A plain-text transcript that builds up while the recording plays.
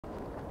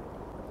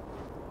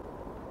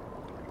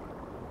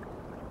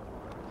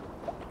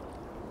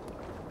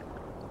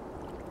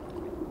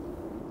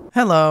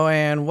Hello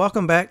and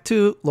welcome back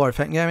to Lord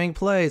Fenton Gaming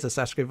Plays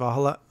Assassin's Creed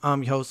Valhalla.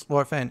 I'm your host,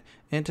 Lord Fenton.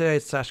 In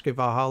today's Assassin's Creed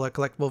Valhalla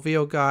collectible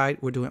video guide,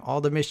 we're doing all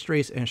the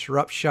mysteries in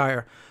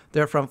Sciropescire.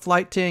 They're from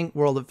Flyting,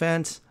 World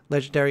Events,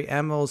 Legendary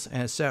Animals,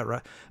 and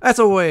etc. As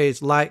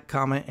always, like,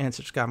 comment, and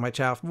subscribe to my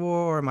channel for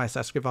more my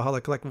Assassin's Creed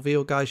Valhalla collectible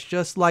video guides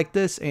just like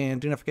this.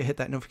 And do not forget to hit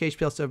that notification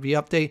bell so every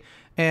update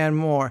and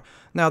more.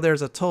 Now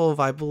there's a total of,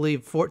 I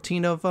believe,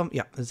 14 of them.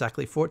 Yeah,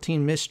 exactly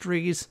 14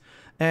 mysteries.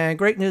 And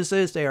great news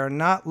is they are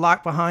not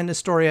locked behind the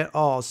story at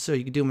all, so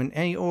you can do them in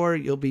any order,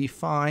 you'll be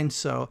fine.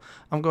 So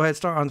I'm going to go ahead and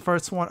start on the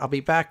first one. I'll be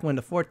back when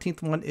the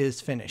 14th one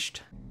is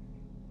finished.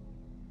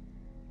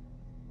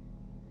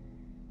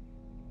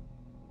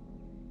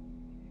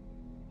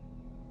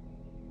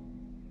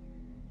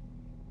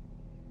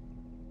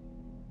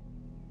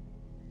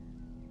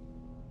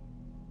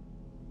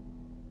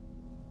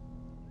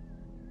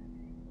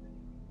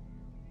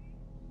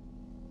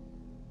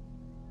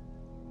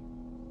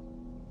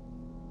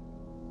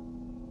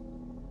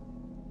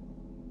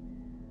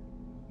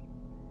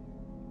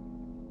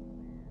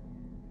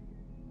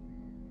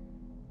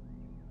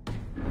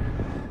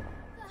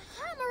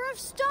 Of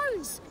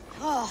stones!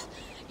 Oh,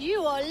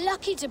 you are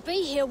lucky to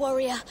be here,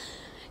 warrior.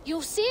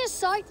 You'll see a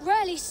sight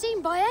rarely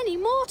seen by any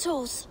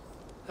mortals.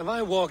 Have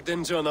I walked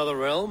into another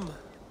realm?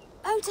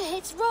 Otta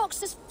hits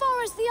rocks as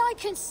far as the eye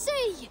can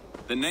see.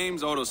 The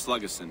name's Otta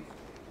Sluggason.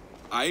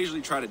 I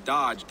usually try to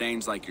dodge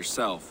dames like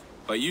yourself,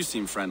 but you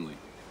seem friendly.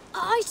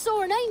 I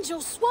saw an angel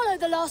swallow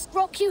the last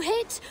rock you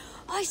hit.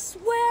 I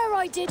swear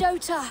I did,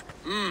 Otta.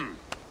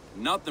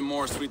 Nothing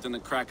more sweet than the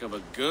crack of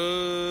a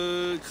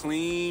good,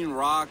 clean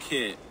rock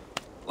hit.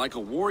 Like a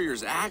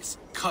warrior's axe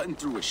cutting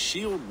through a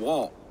shield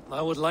wall.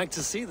 I would like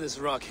to see this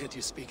rock hit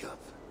you speak of.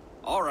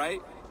 All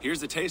right,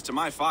 here's a taste of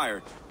my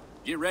fire.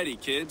 Get ready,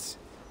 kids.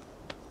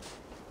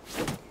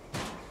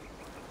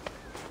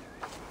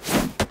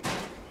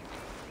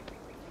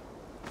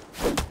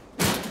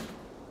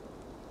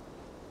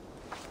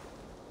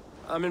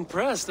 I'm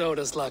impressed,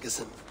 Otta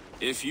Sluggason.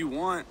 If you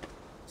want,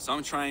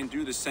 some try and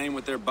do the same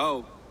with their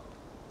bow.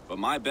 But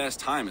my best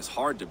time is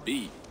hard to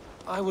beat.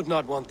 I would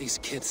not want these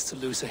kids to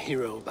lose a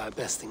hero by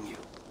besting you.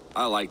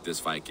 I like this,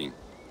 Viking.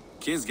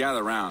 Kids,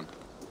 gather round.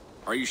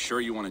 Are you sure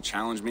you want to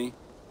challenge me?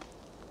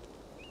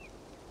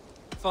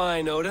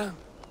 Fine, Otta.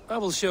 I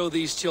will show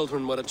these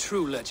children what a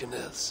true legend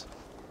is.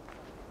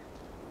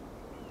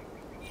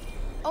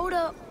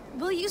 Otta,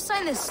 will you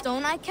sign this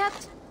stone I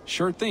kept?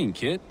 Sure thing,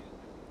 kid.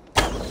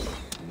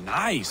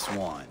 Nice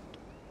one.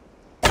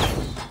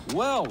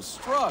 Well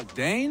struck,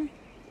 Dane.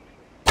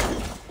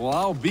 Well,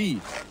 I'll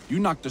be. You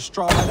knocked the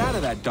straw right out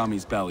of that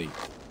dummy's belly.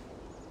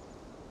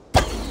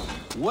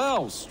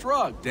 Well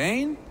struck,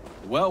 Dane.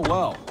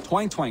 Well.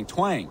 Twang, twang,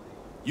 twang.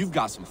 You've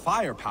got some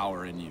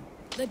firepower in you.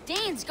 The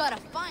Danes gotta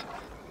find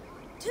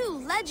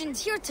two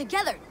legends here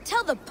together.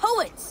 Tell the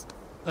poets.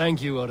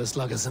 Thank you, Otta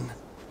Sluggason.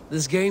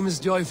 This game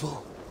is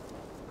joyful.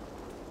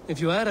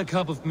 If you add a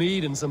cup of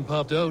mead and some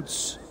popped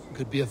oats, it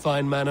could be a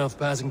fine manner of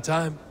passing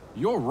time.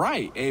 You're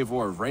right,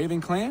 Eivor of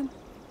Raven Clan.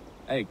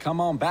 Hey,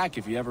 come on back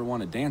if you ever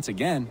want to dance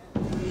again.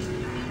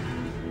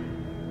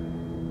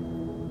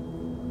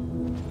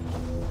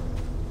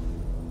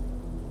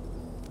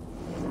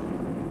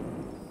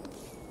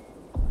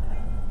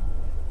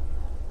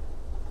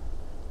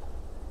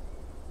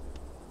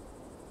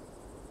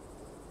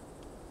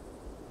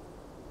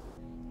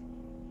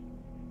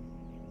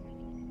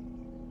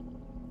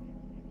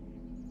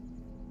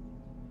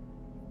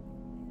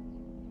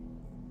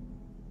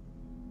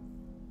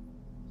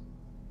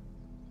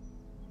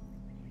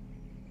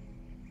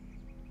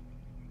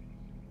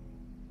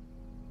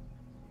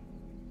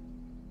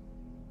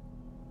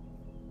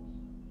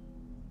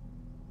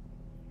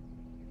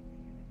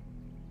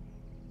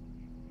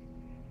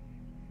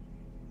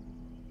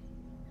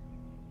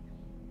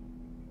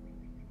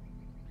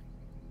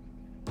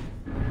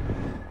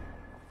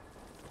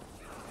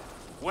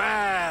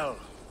 Well,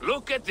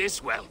 look at this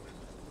whelp.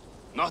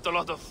 Not a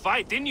lot of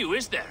fight in you,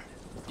 is there?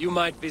 You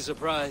might be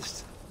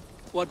surprised.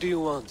 What do you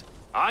want?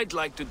 I'd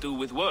like to do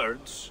with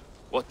words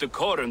what the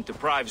Cairn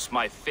deprives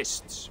my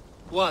fists.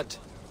 What?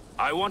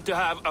 I want to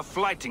have a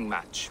flyting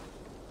match.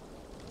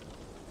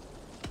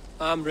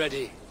 I'm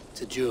ready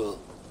to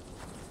duel.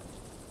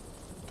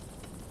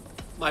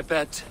 My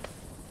pet,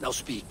 now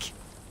speak.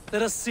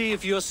 Let us see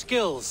if your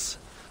skills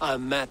are a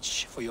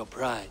match for your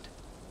pride.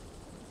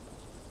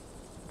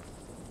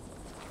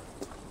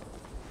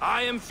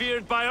 I am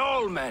feared by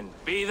all men,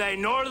 be they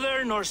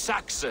northern or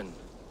Saxon.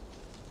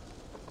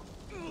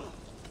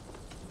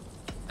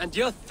 And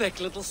your thick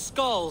little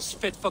skull's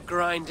fit for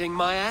grinding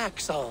my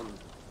axe on.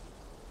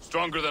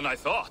 Stronger than I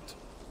thought.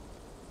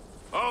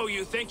 Oh,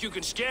 you think you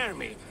can scare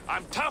me?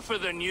 I'm tougher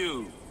than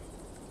you.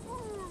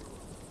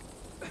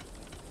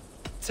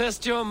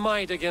 Test your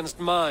might against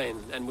mine,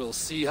 and we'll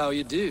see how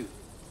you do.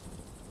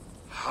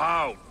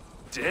 How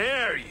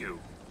dare you?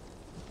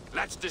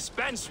 Let's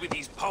dispense with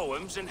these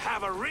poems and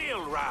have a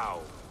real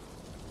row.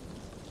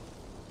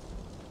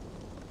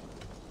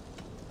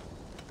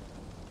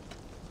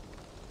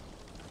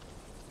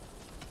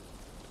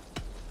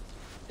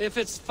 If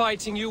it's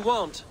fighting you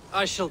want,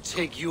 I shall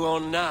take you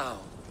on now.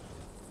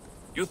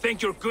 You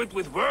think you're good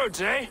with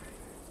words, eh?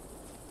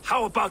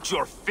 How about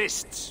your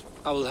fists?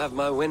 I will have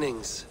my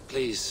winnings,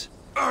 please.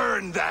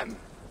 Earn them!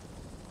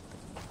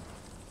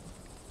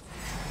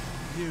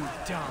 You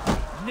die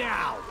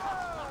now!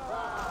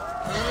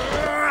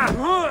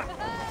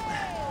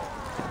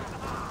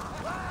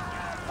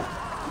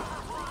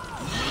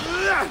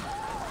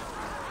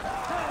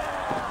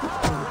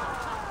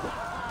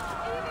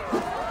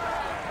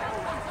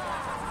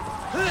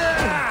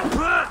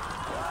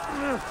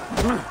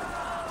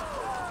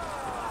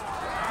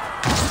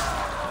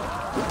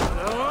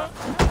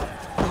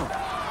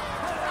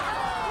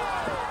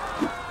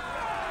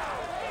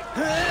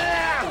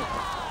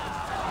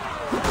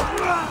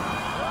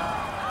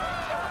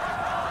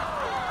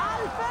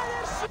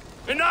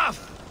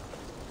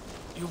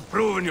 Enough! You've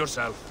proven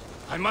yourself.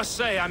 I must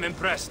say I'm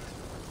impressed.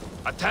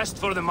 A test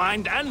for the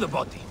mind and the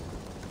body.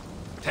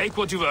 Take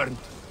what you've earned.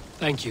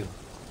 Thank you.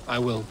 I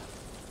will.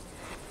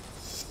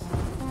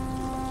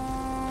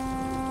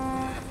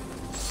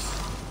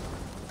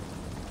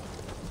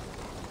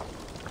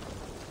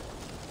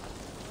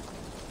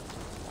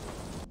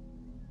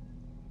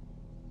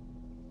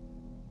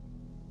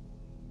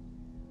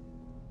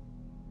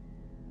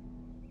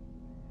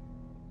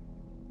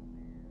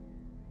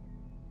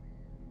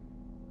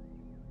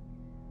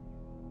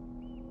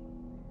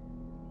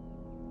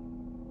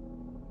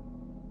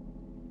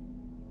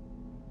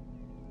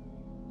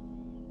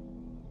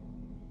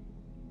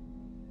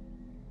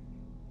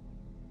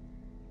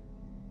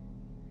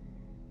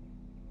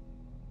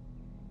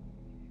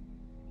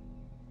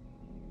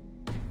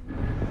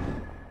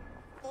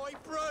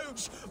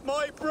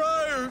 My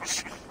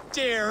brooch!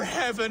 Dear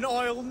heaven,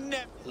 I'll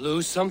never...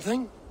 Lose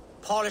something?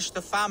 Polish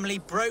the family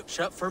brooch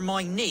up for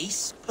my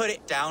niece, put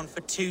it down for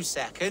 2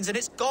 seconds, and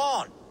it's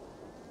gone.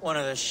 One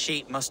of the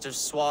sheep must have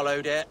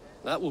swallowed it.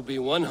 That will be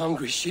one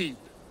hungry sheep.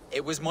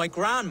 It was my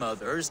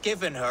grandmother's,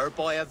 given her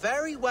by a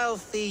very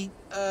wealthy,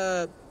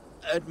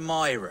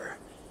 admirer.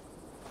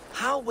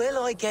 How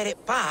will I get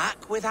it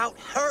back without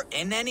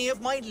hurting any of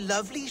my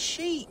lovely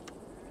sheep?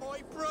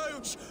 My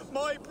brooch!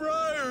 My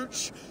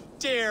brooch!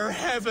 Dear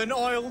heaven,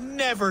 I'll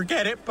never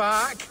get it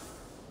back.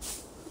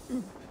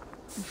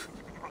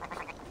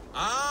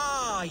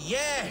 Ah,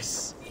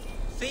 yes.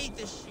 Feed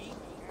the sheep.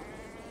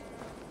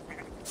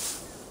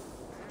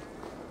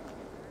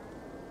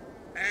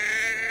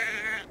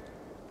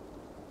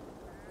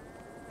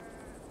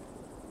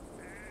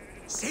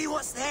 See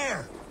what's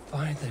there?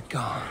 By the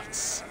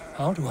gods.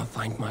 How do I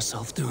find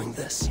myself doing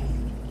this?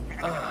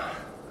 Ah,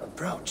 a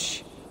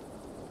brooch.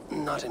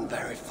 Not in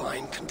very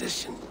fine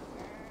condition.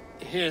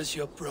 Here's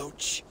your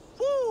brooch.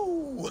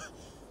 Woo!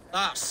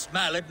 That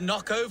smell'd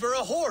knock over a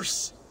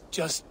horse.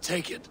 Just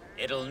take it.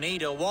 It'll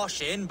need a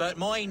washing, but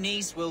my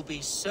niece will be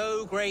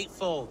so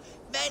grateful.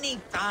 Many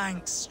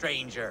thanks,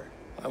 stranger.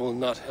 I will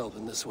not help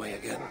in this way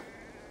again.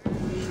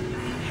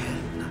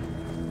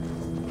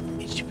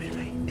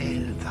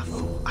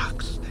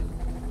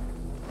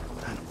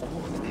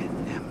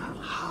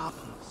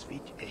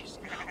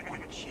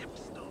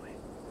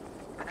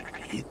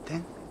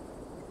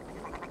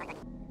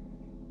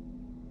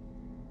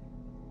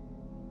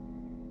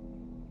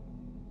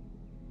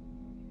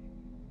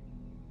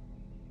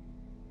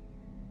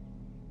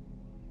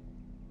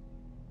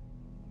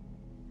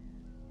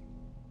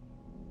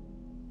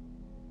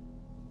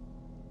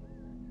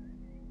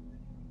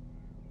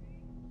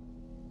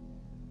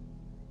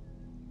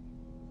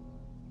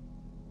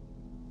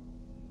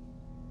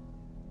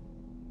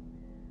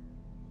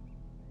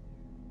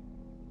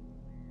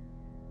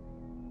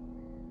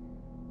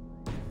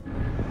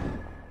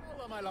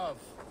 My love.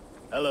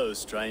 Hello,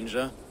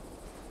 stranger.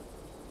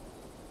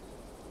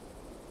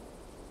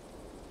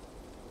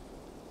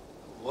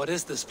 What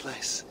is this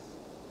place?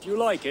 Do you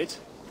like it?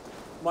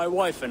 My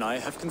wife and I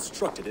have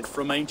constructed it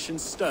from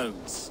ancient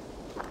stones.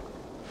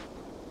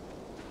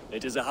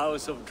 It is a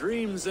house of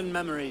dreams and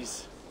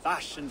memories,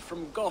 fashioned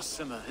from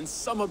gossamer and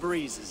summer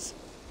breezes.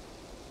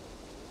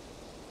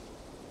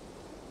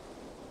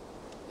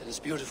 It is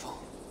beautiful.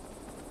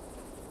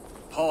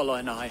 Paola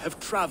and I have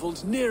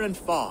traveled near and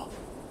far.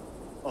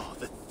 Oh,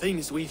 the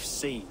things we've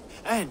seen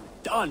and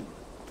done.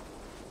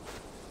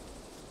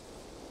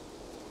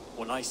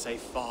 When I say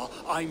far,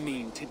 I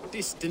mean to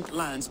distant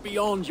lands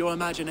beyond your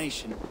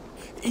imagination.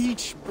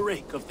 Each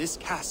brick of this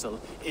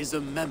castle is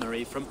a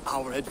memory from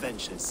our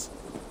adventures.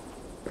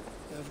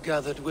 You have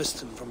gathered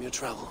wisdom from your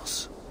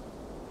travels.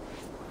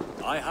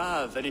 I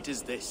have, and it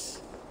is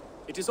this.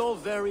 It is all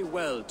very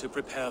well to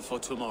prepare for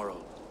tomorrow,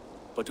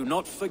 but do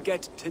not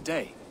forget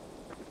today.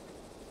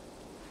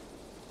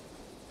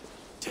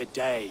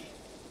 Today.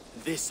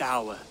 This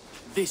hour,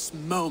 this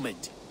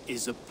moment,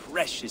 is a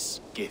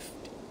precious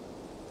gift.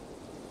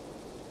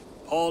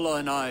 Paola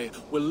and I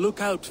will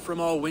look out from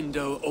our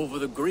window over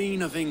the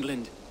green of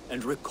England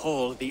and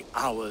recall the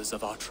hours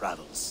of our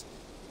travels.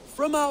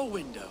 From our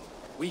window,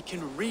 we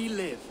can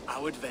relive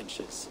our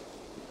adventures.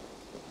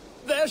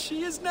 There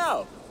she is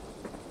now!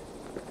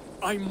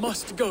 I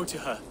must go to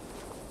her.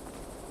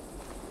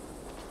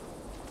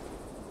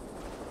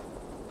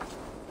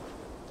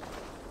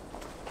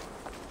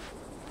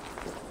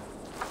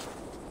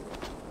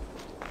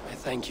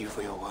 Thank you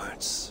for your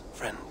words,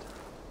 friend.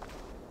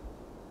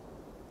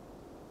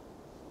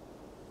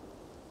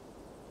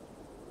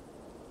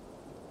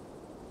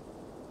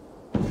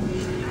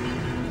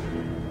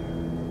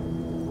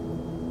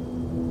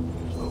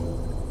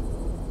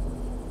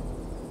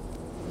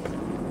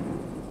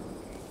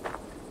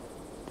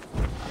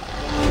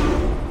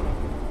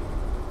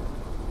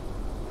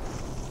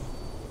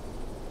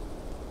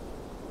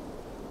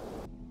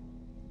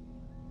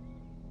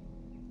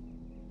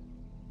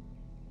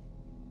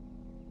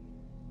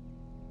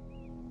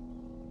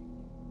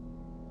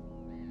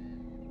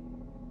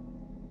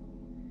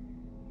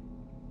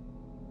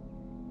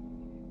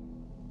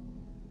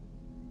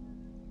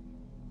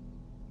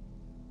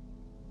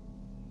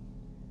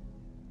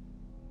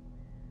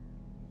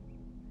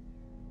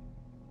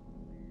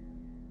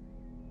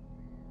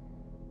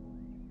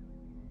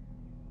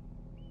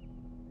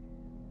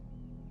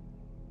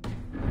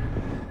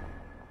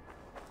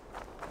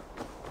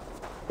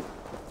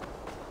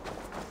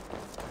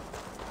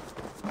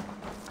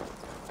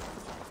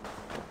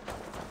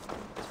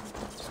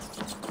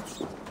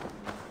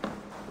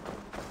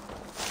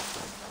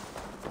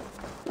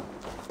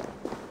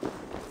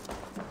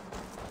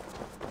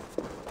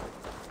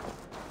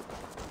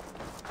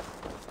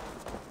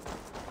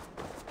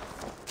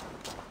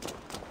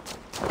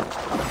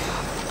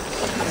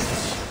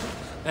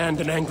 And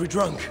an angry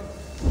drunk.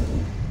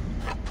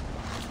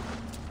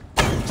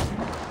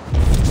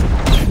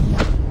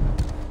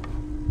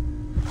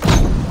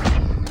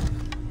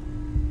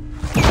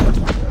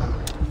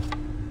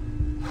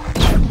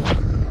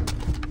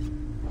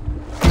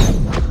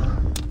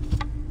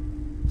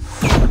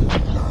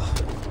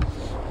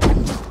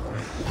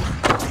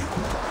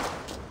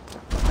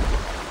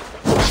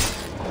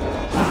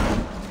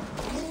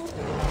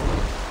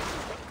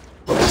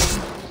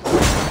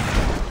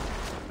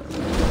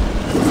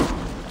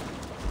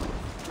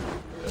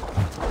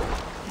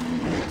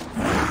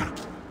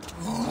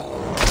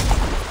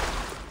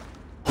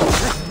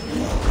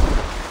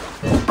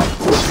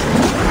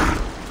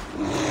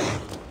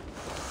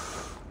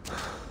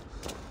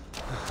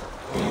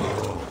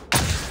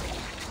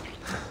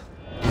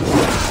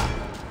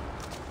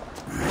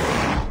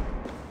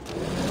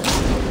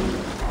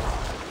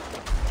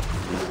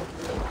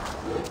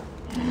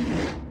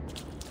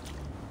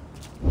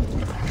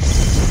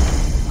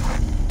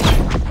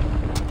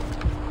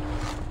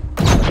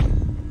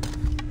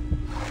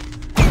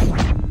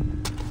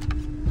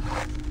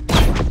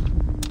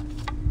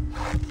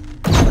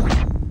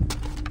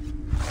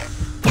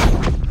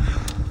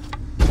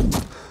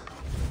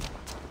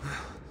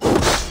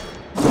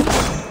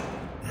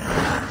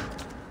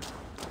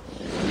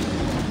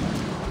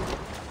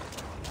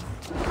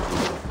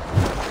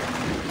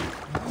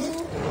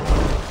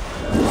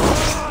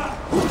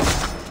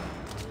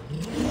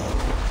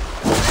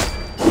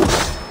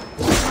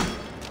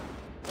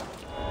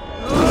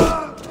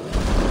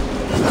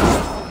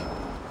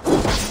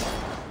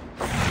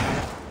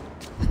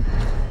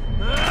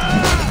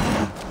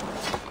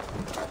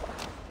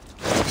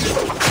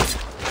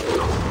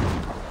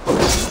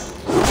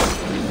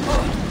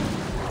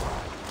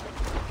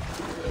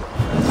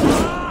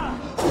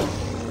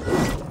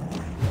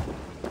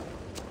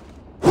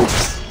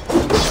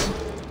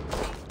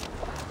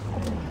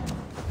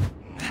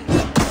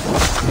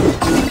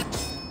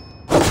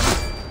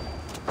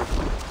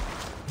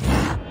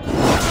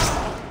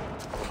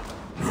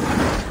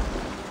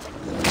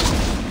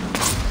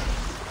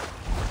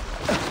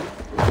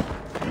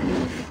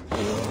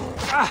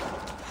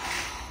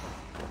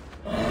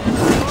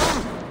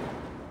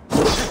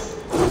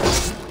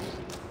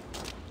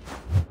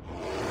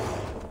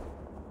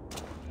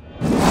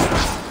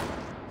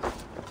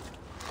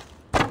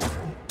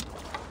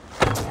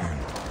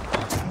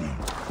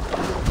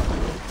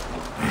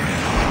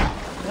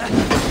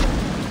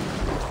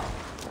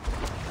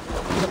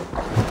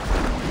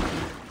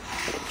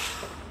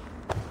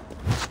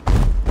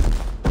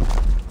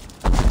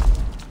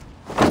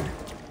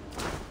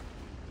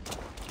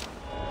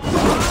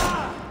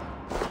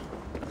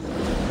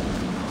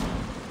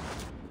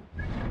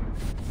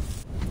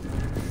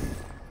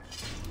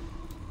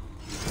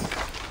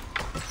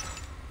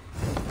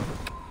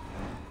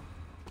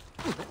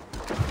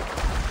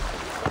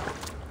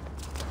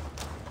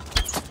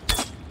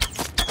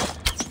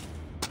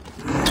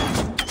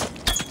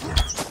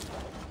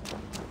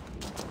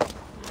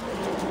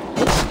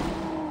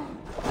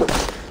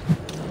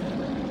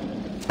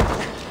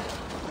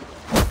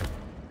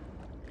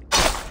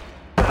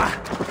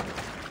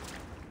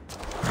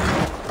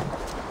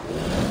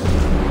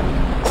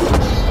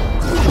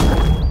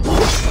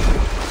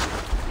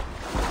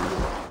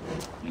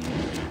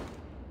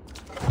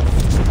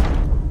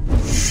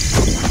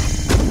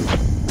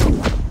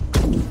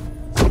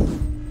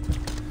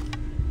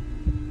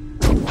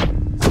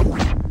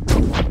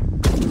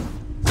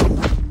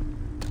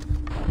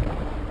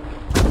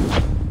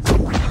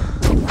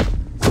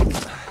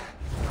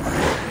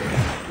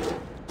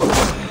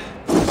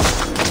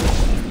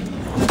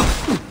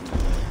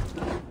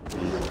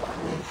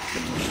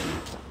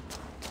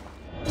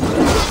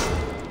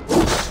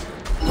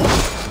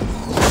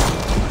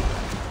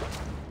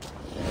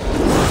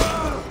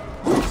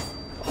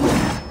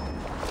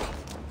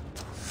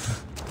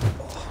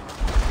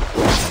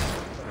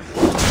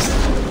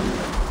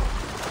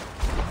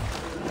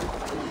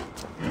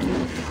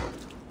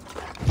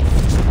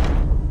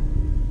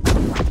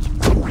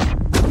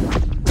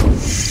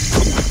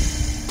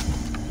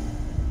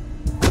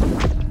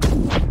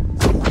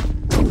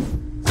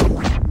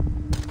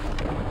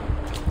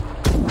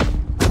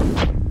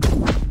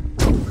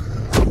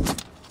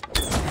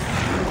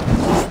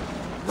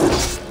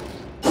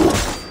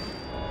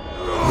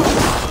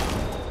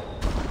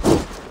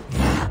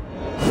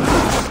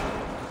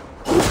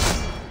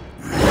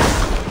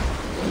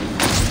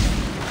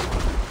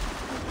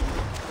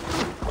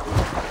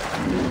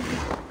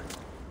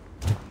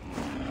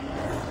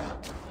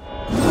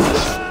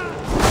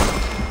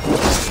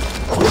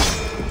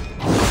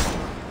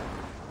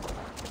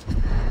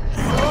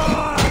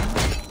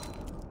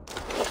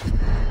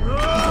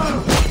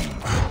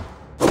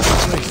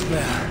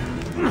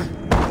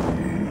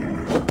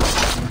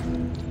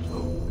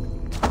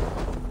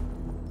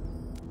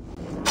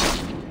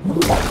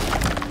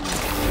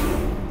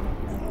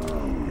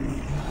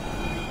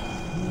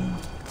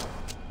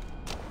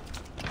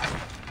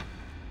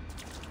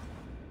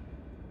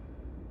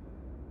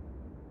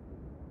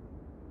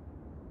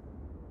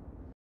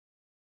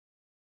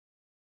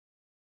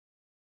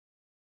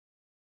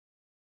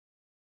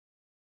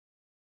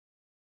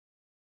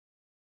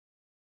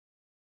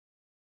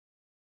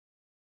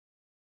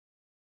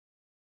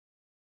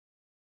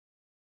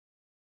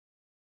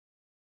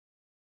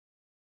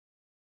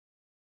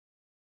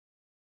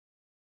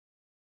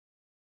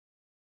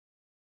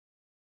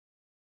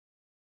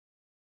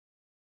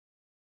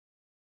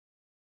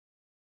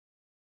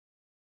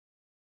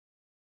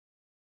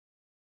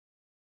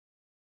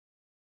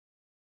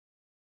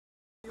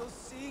 You'll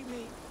see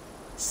me.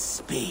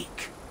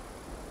 Speak.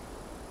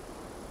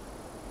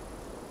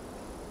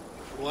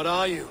 What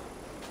are you?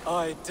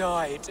 I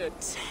died a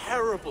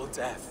terrible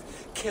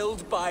death,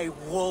 killed by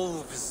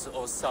wolves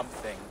or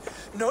something.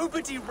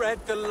 Nobody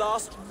read the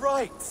last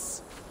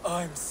rites.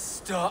 I'm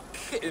stuck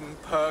in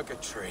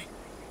purgatory.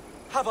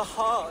 Have a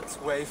heart,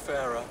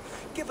 Wayfarer.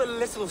 Give a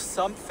little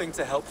something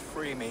to help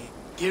free me.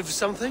 Give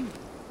something?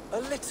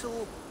 A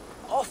little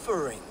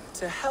offering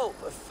to help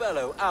a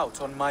fellow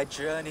out on my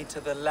journey to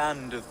the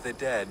land of the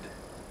dead.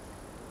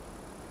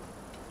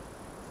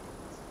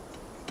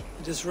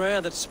 It is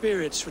rare that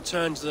spirits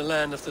return to the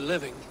land of the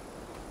living.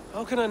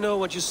 How can I know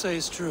what you say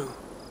is true?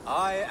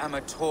 I am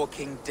a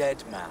talking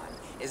dead man.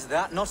 Is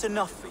that not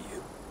enough for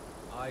you?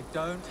 I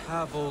don't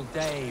have all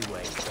day,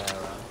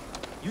 Wayfarer.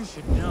 You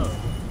should know,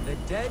 the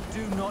dead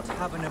do not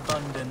have an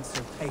abundance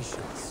of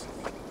patience.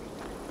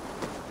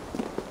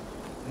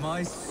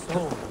 My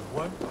soul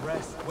won't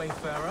rest,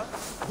 Wayfarer.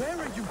 Where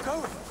are you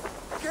going?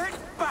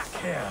 Get back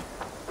here!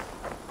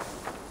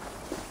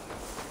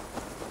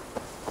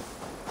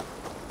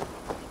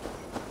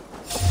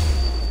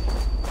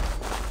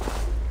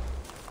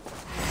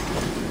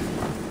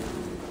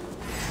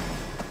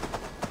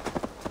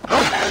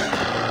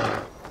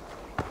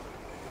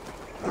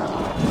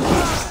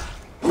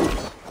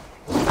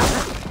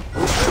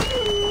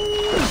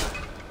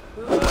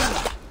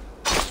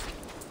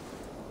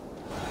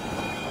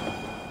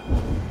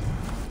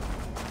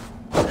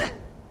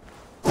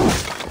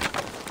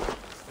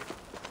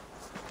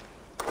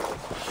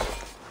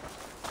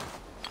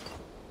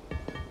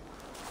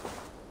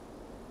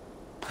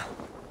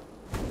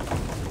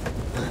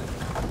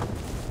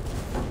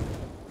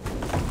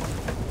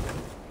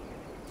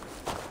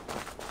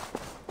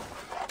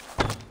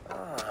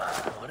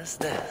 What is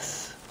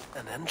this?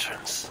 An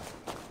entrance.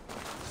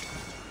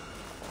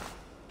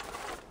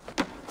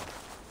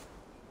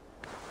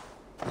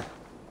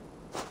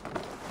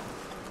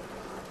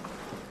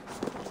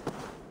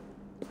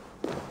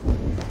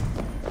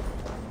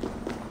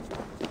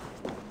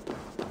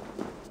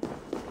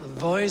 The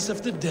voice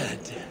of the dead.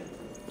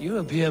 You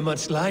appear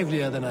much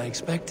livelier than I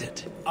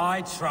expected.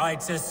 I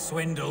tried to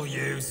swindle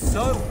you,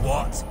 so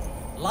what?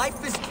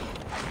 Life is...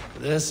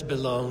 This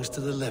belongs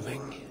to the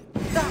living.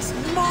 That's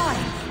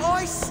mine!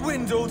 I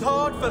swindled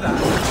hard for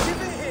that!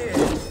 Give it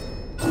here!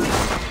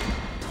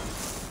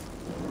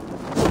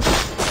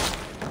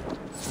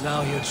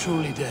 Now you're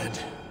truly dead.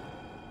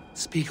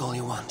 Speak all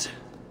you want.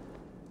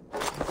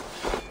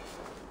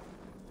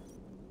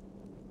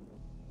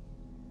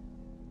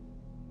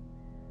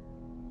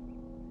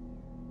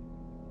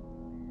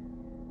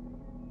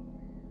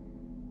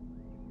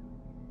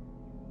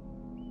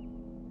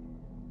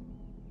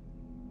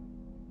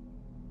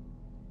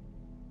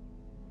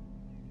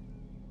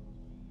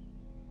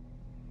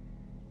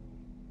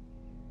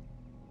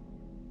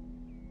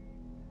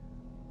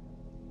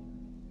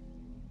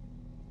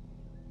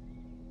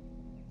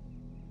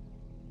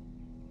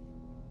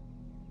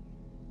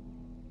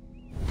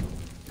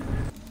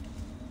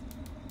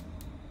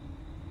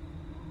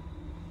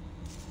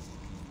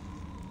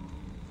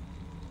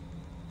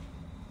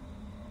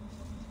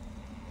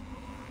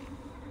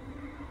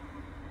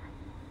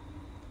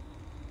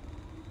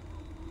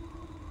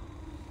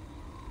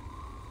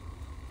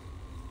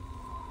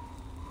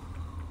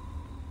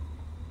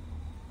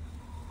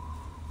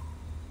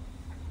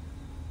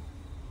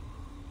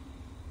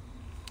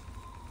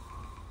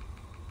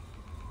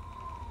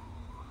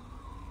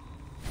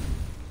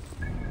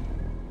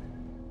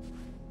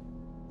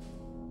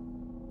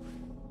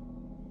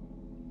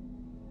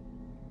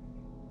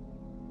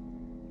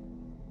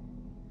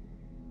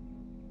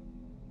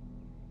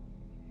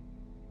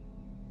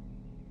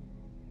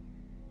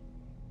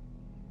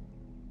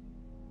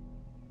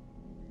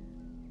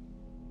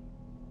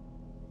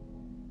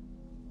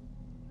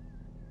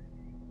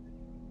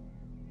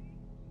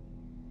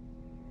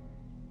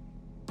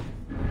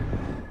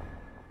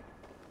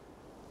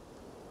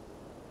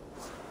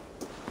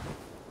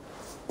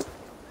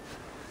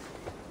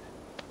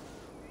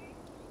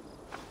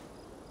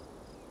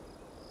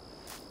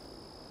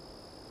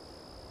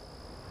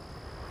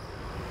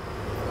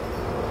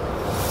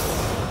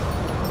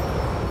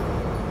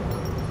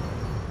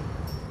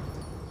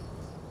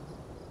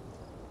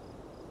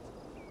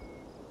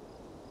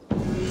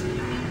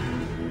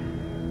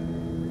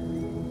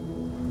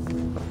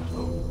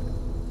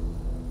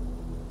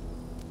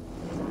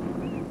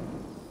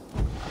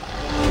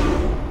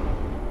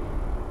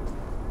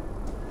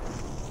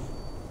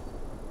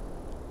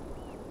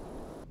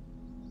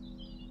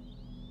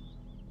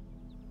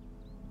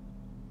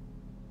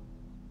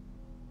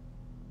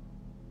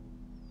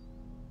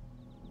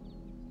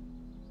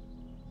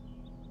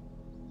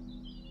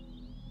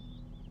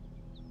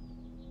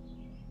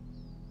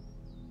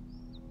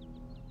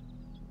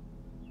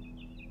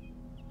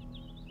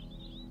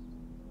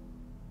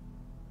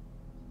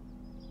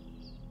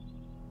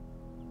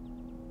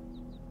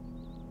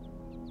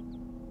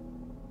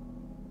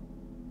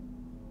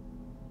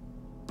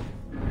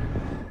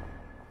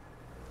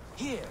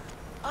 Here,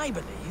 I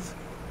believe,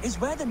 is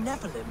where the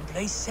Nephilim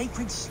place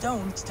sacred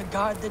stones to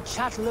guard the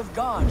chattel of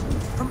God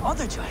from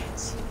other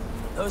giants.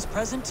 Those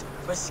present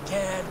were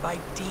scared by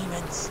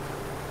demons,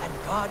 and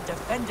God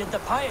defended the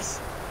pious,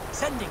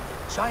 sending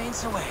the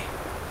giants away.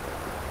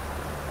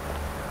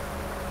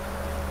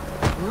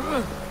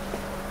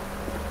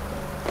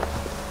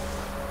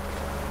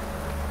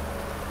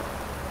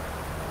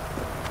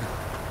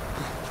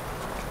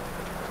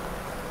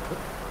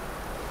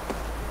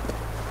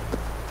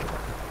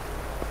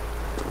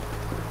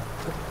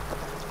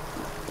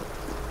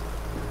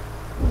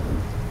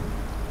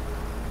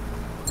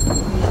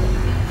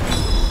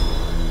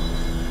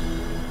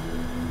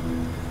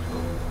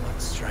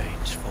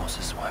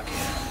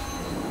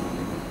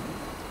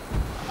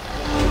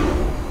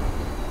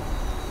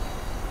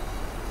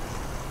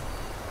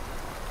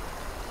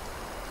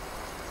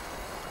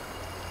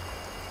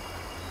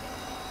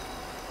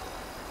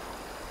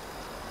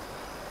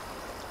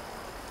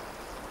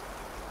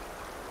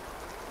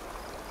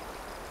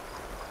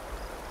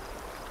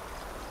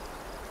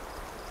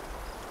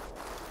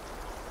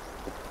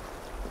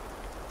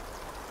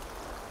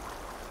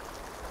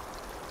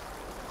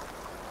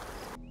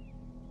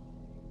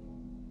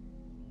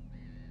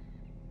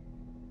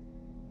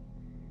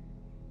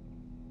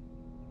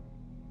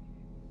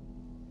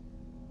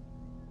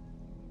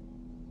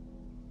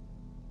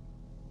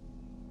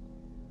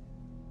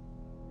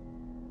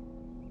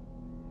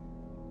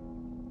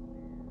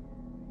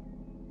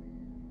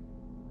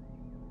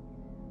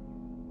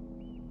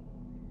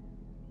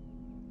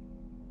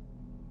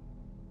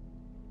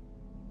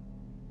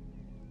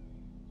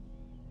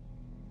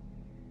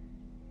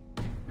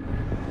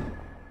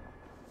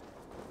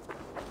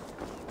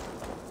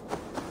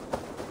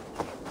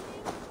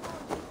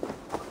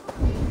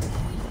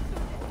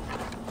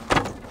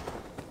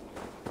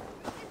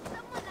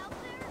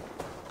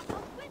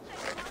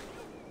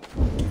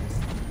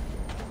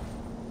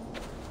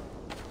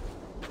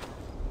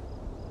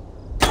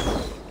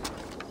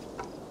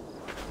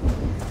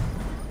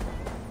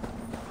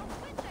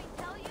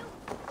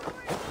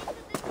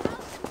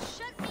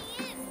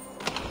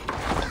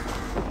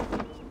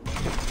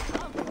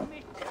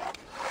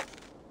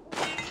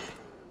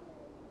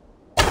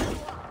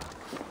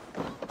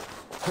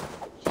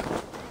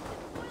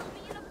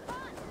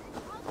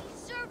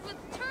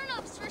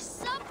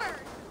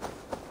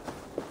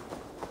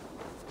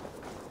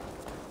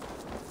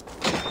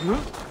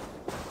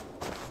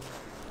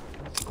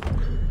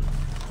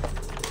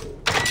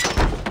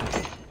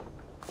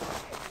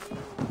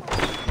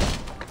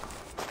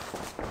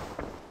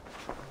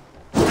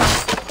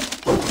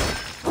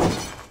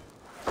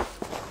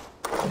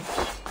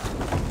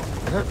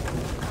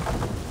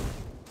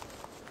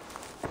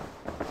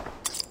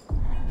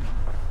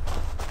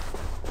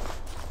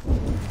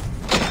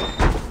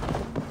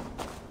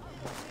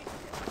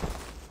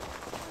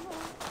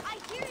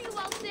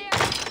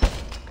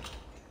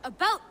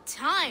 About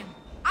time!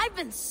 I've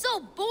been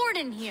so bored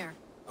in here!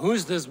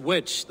 Who's this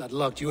witch that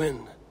locked you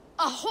in?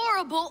 A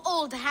horrible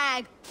old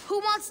hag who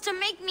wants to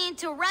make me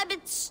into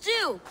rabbit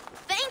stew!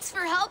 Thanks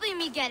for helping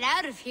me get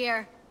out of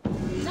here!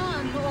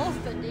 Nan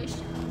orphanage.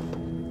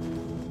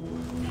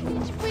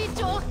 We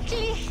doch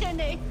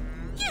klichene.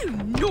 You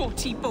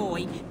naughty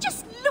boy!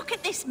 Just look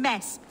at this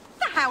mess!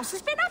 The house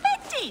has been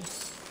upended!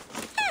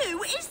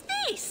 Who is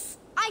this?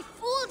 I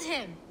fooled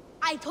him!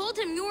 I told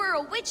him you were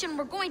a witch and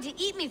were going to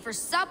eat me for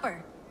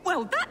supper.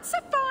 Well, that's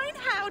a fine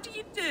how do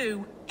you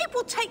do. It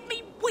will take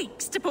me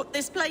weeks to put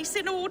this place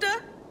in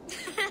order.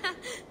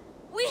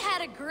 We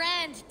had a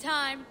grand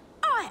time.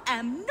 I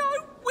am no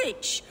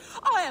witch.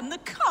 I am the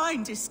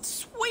kindest,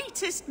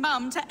 sweetest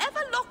mum to ever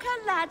lock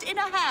her lad in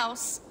a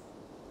house.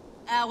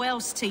 How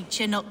else teach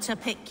you not to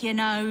pick your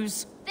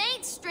nose?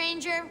 Thanks,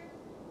 stranger.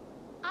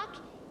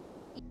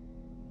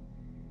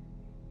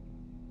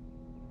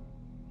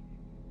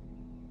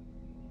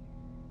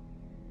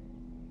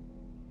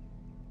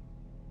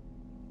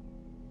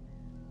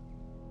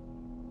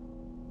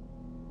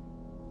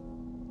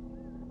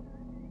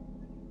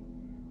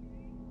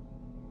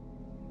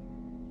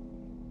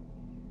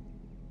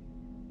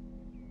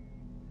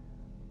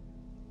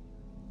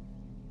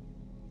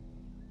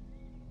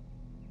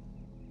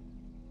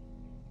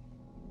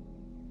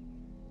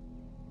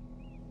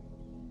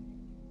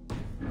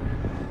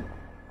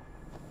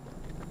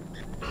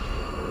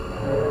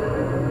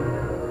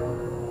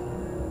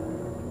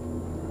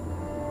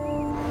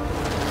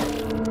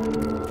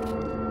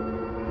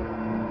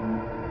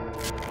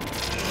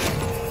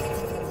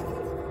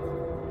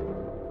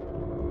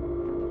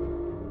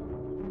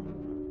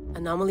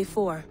 Anomaly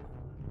 4.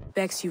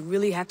 Bex, you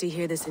really have to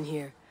hear this in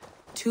here.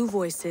 2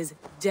 voices,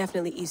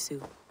 definitely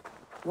Isu.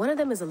 One of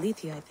them is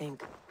Alethea, I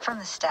think. From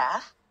the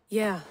staff?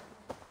 Yeah.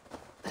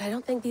 But I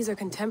don't think these are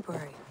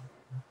contemporary.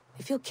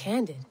 They feel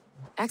candid.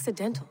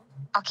 Accidental.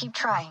 I'll keep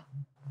trying.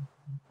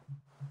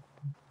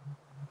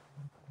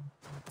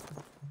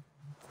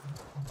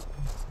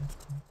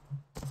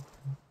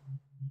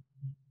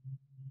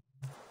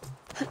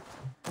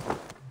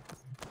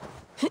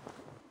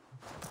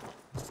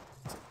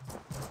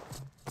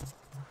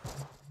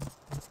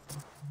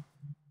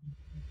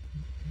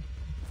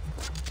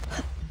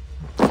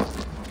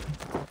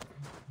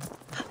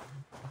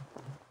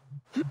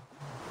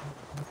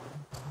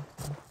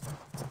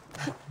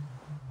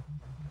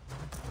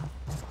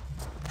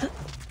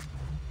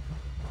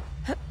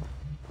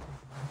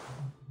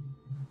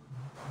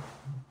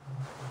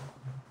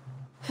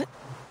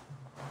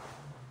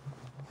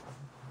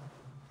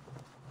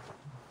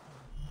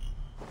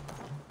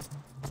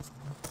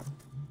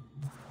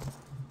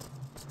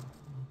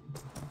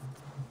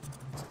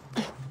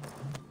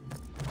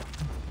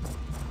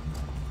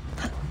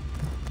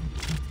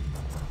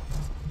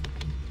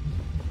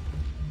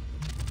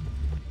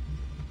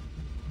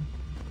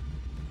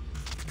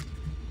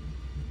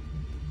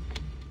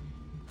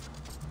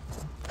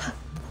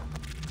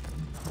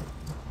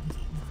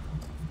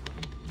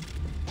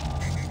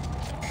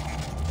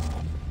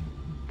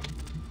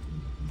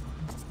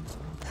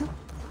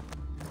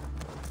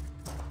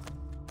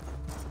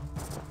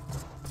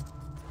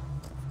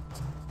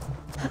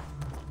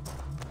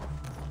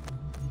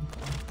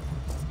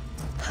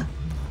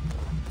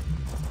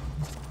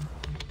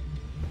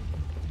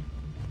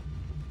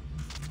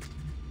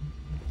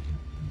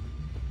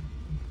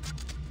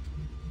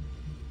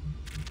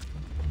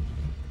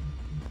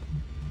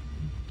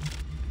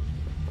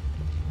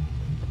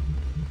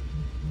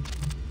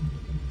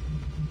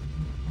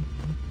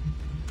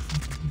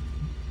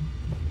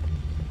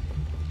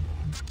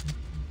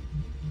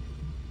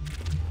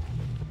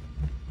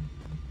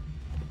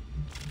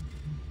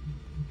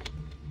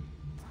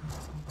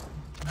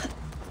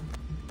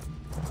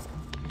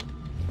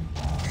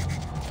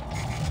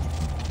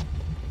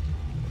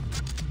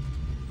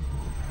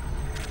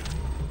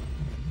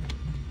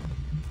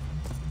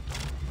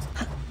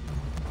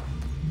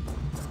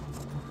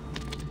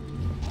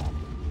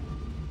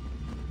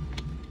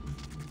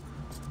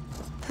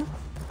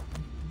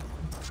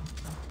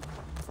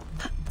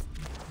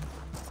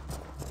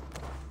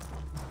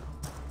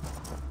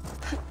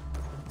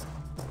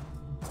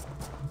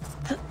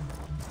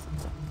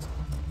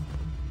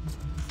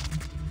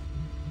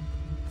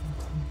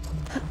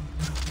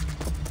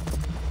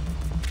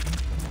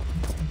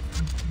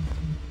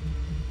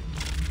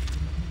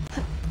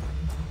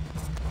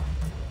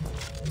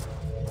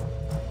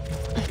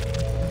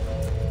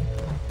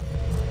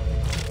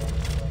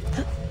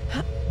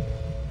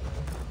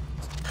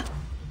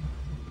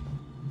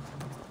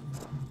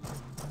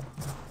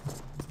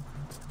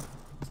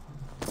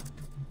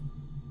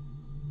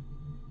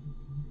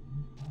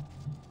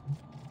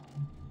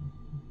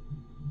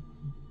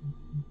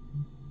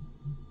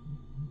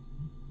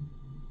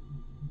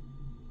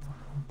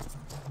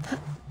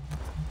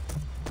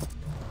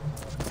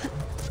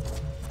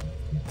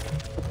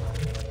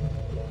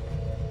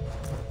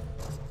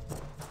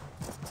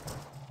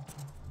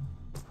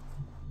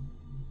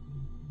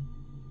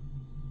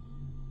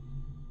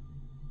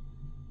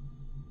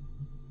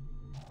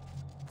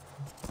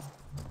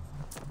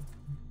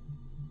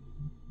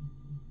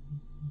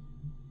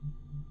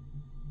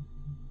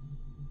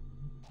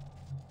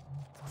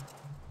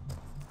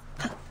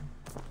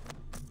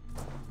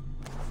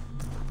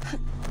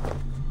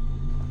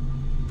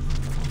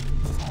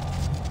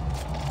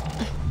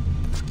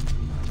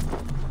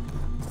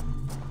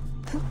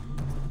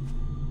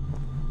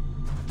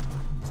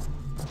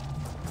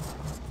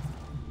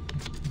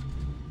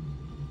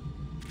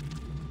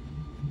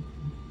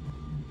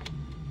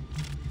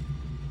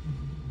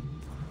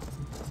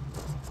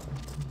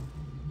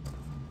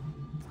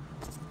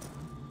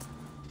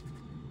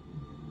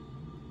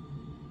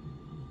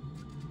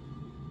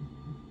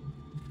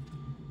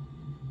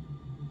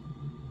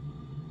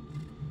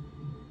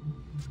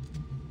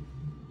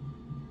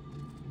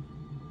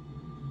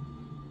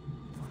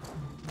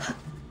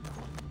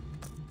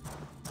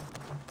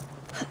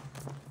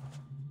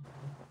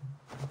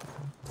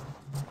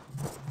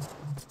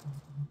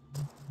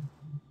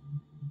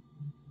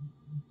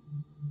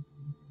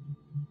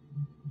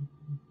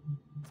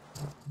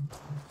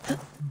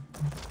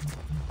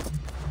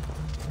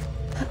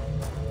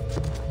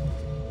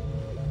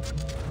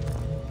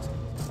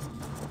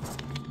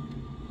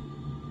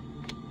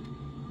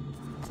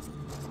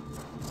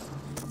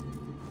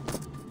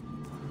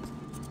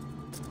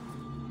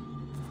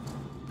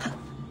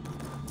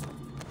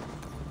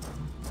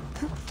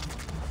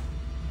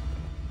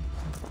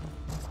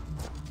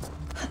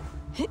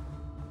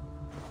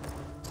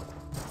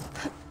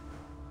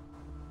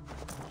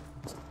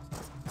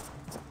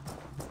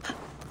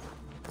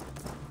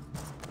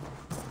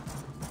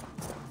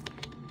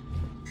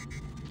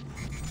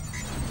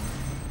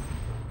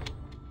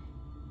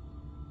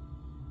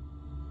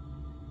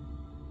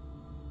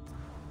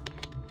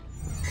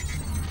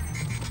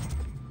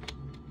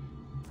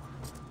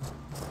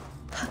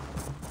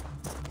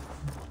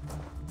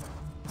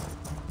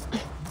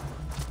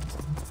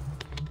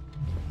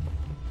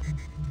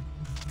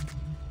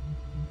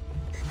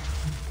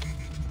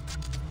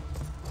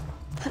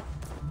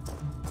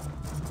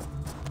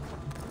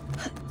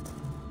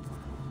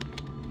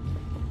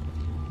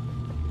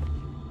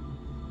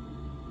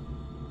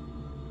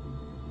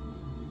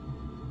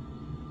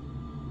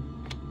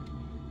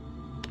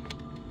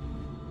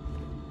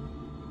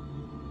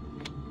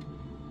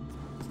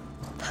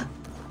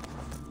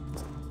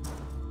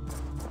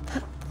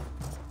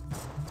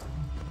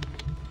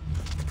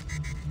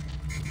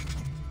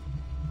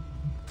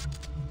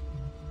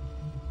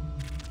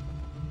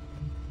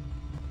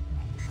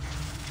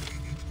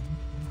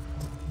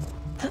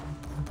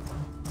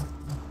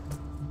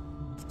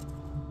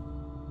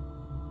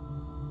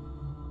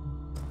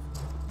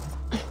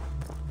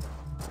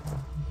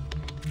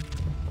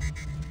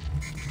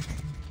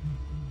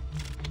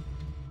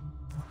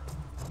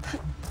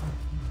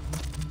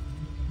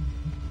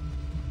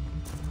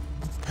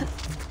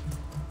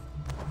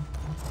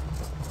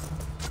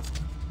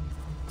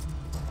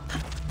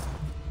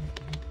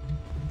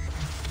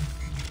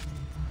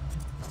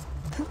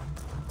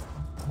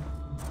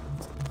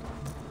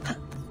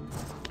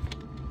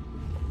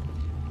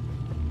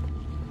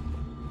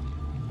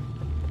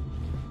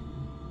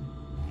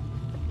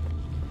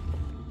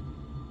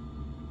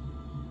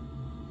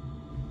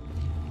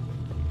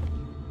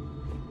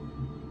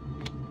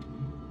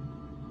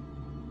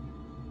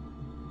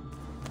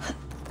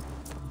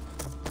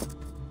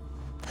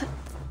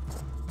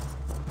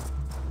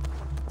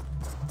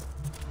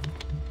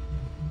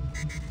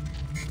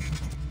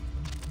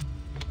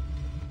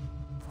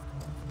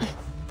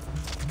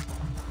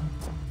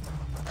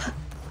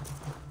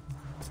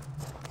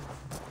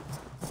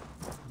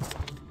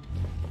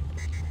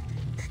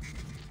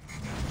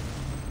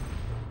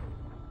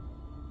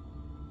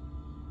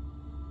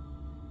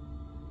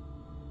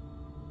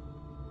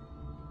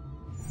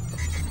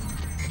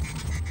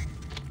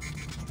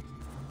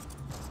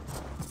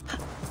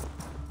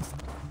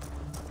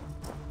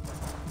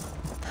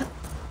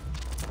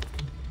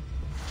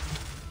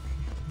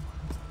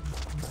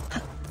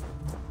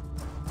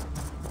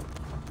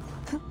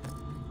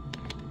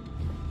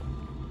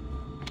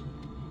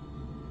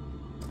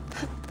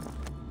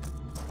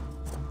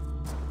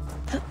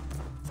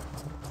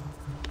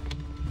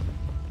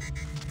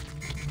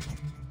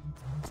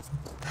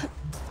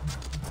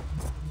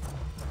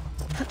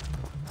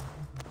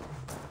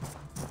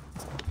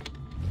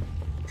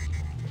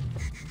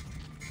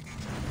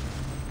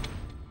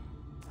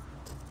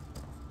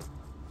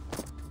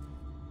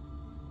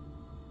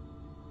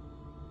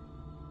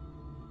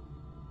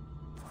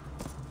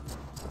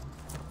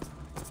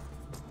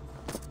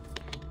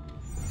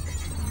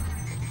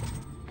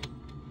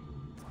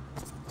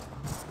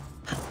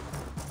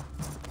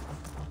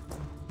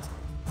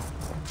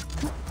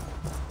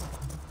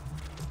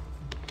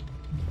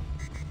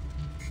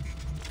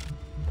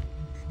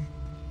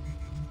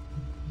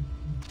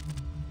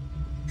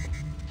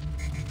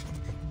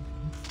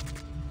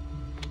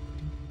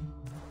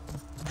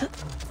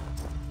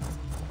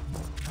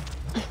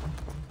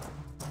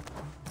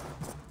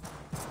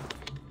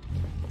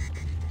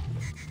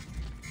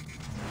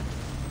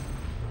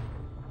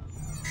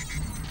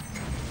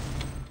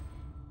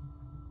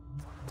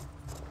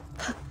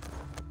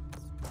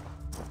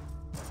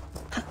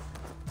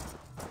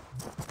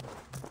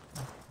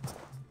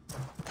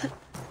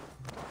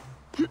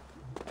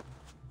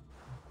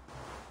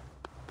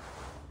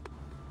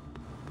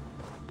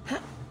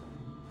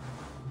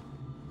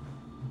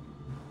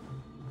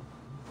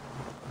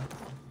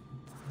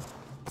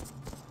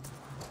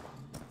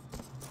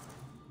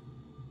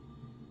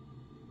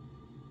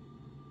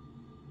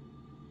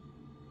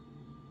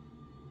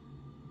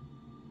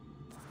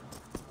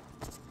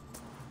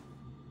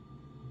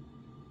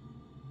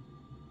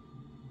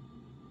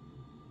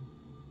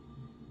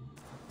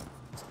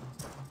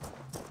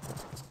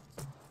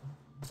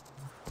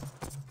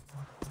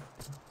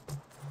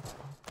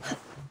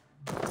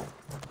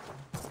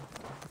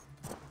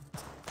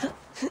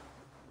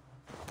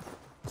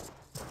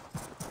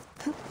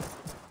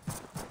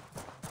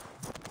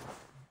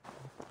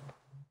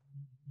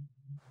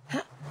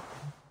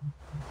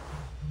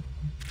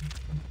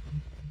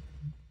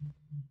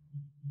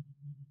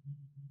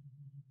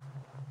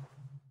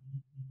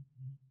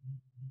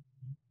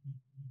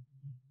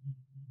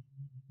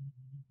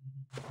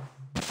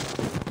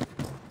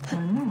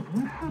 know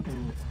what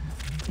happened.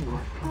 You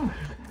are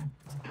flushed,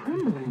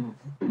 trembling.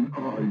 An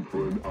eye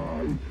for an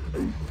eye, a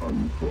son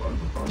for a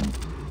son.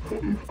 For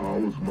if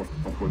ours must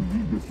suffer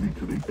needlessly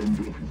to the end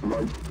of his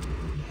life,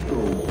 so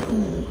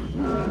too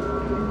will his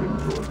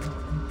tormentor.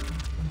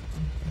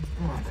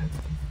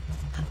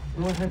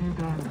 What have you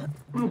done?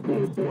 The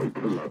poor boy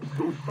collapsed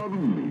so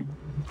suddenly,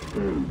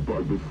 felled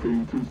by the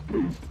faintest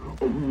taste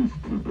of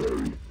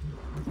Mysteires,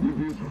 with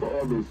his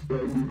father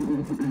standing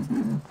over him.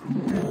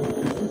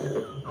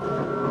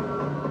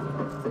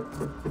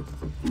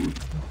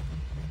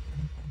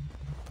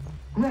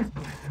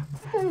 Reckless,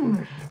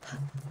 foolish.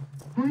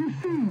 Were you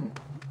seen?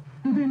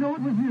 Did they know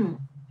it was you?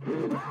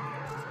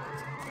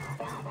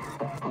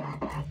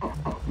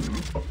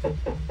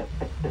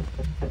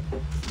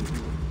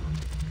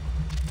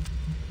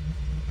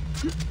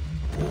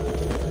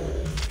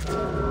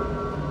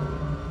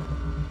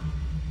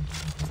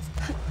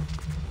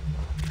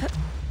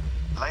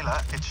 Layla,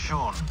 it's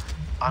Sean.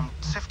 I'm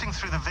sifting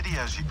through the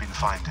videos you've been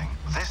finding.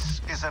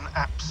 This is an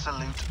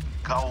absolute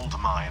gold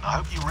mine. I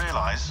hope you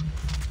realize.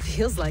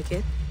 Feels like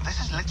it. This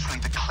is literally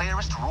the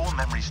clearest raw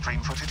memory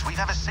stream footage we've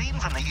ever seen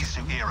from the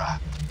Isu era.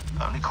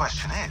 Only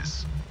question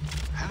is,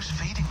 who's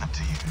feeding them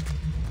to you?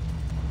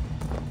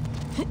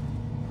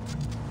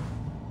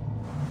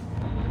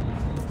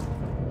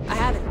 I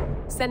have it.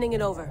 Sending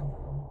it over.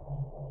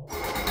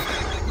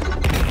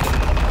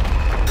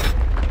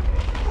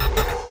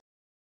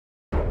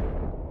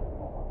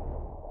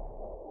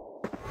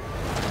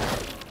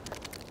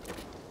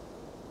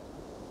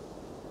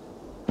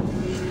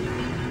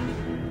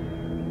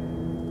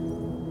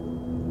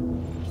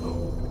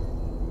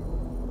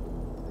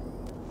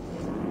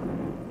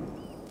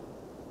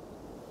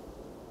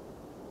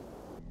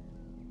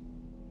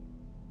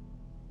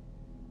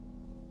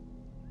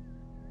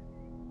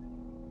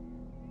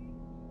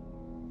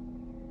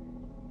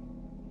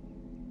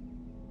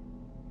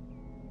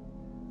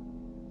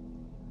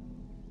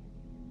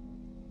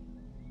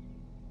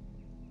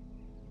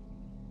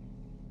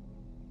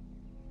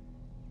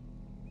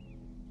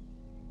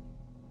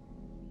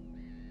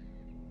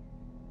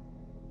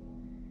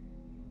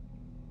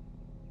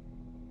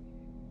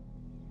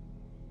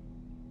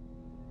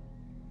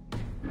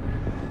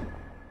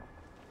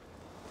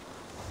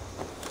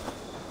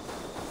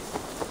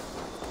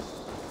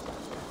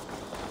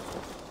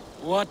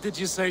 What did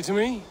you say to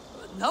me?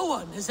 No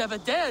one has ever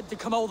dared to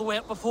come all the way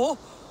up before.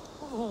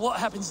 What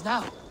happens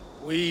now?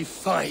 We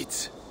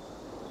fight.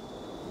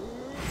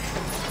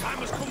 I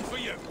must come for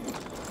you.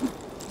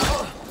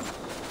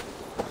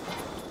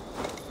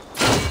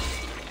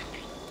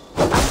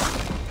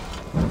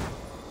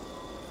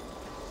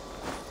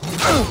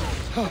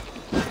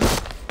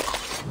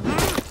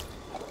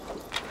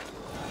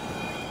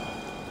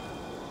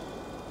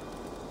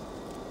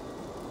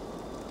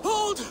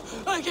 Hold!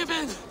 I give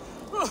in!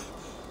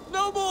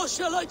 No more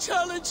shall I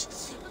challenge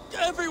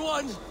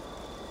everyone!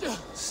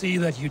 See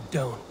that you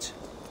don't.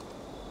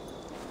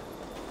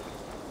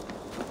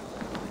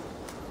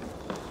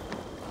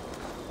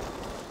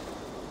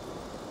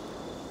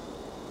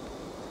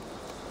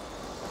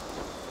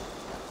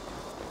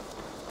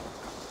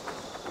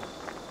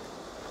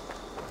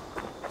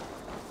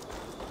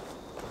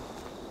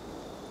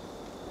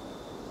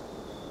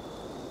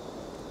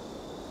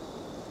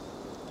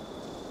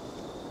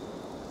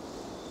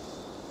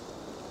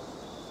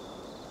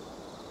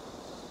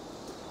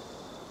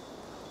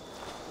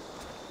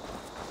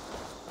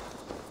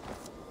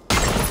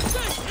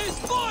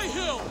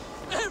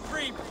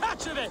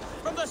 Of it,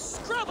 from the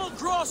scrabble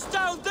grass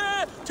down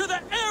there to the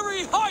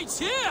airy heights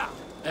here!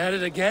 At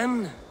it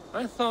again?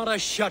 I thought I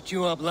shut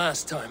you up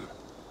last time.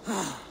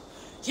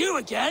 You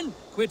again?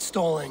 Quit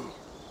stalling.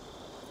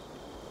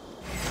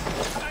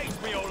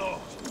 Save me, O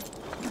Lord!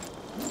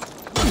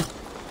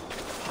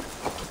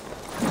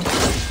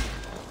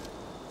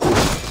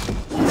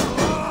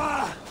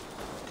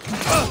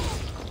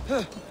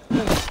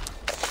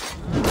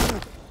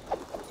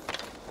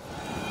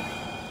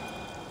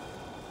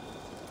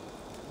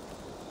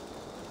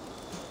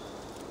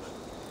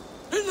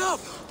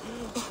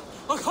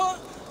 I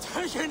can't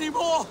take any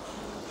more.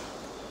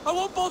 I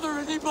won't bother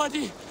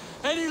anybody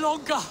any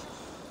longer.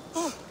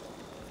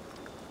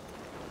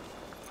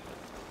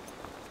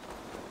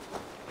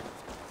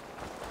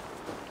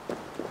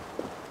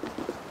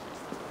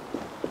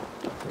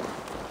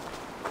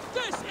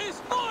 This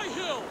is my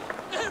hill.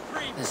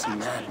 This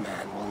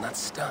madman will not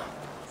stop.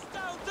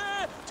 Down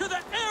there to the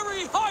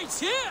airy heights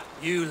here.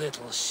 You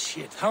little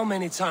shit. How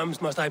many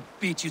times must I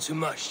beat you to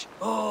mush?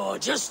 Oh,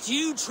 just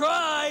you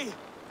try.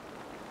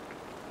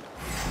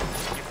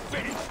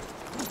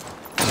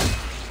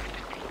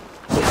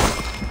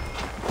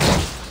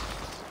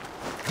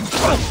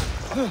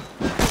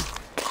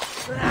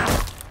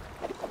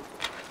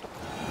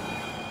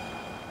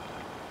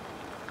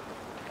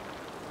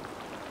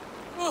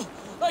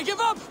 I give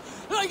up!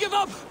 I give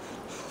up!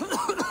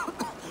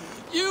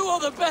 You are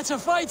the better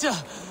fighter!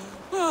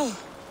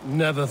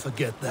 Never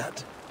forget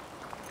that.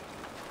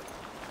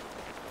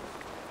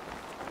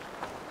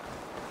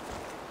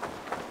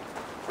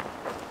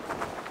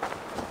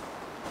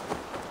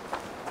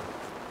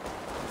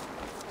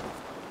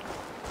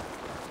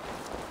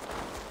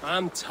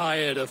 I'm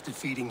tired of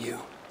defeating you.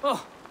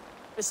 Oh,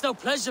 it's no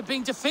pleasure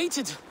being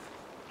defeated.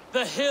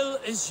 The hill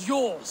is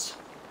yours.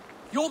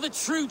 You're the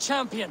true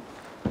champion.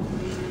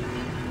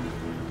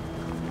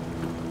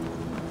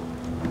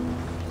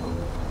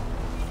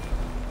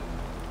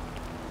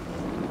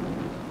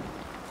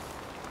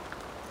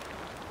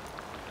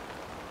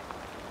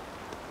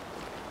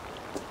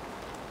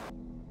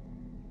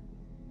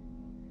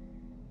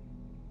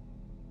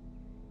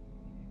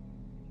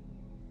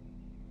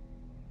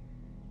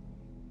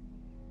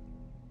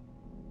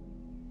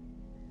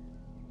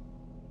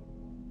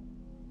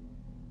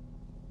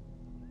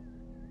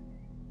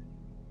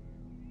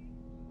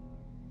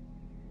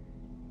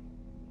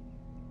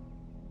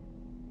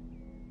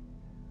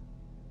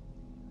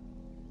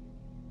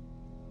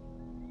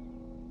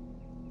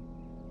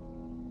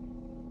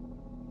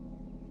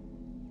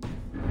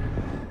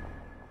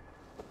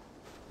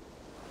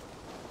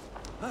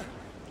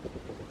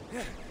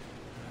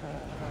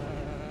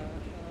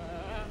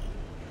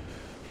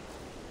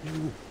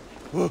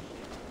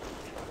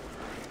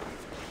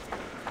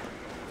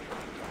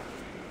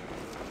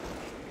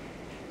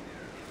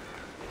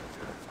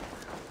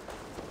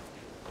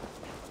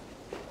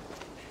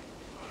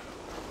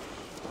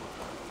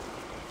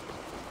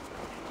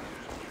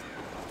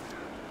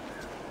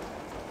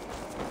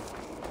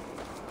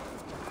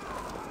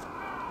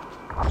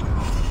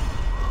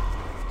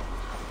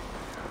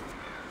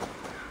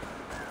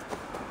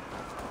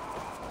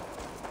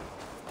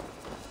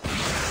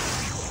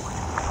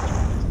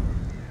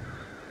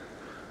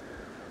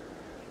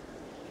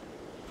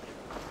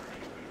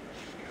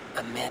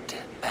 Amid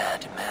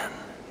bad men,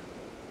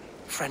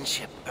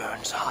 friendship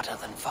burns hotter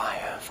than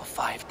fire for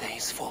 5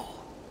 days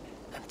full,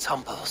 and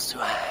tumbles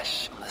to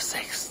ash on the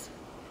 6th,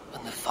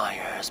 when the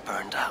fire is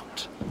burned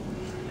out.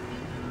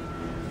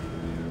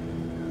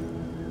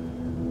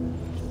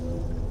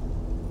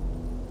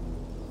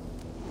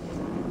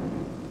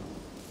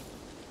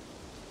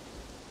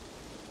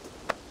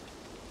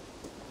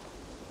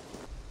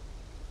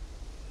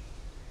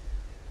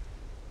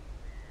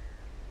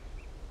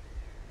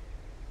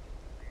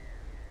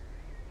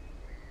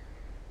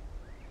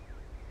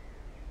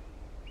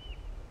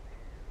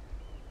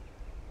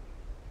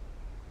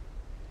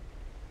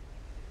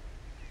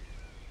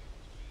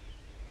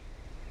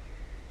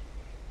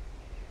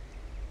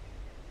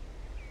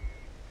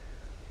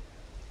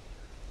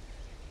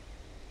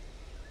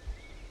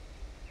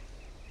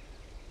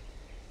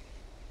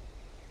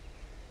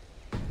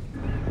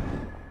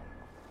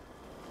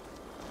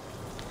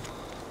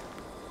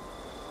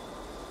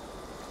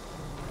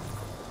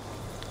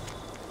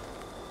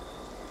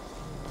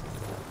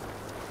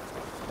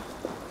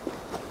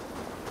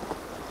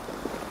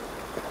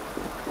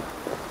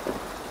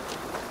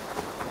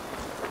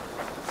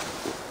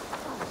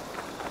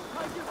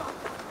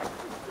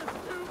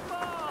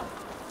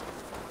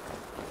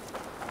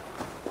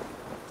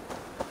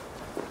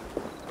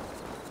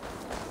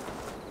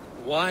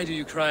 Why do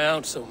you cry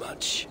out so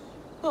much?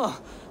 Oh,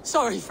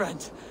 sorry, friend.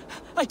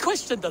 I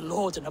questioned the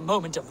Lord in a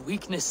moment of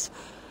weakness.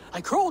 I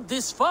crawled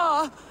this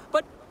far,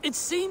 but it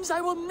seems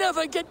I will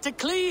never get to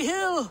Clee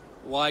Hill.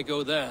 Why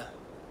go there?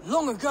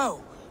 Long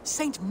ago,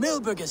 Saint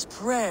Milburger's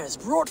prayers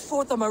brought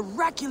forth a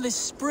miraculous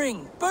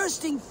spring,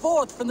 bursting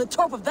forth from the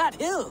top of that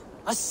hill.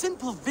 A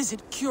simple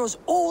visit cures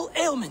all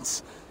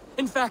ailments.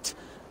 In fact,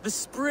 the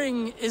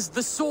spring is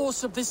the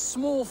source of this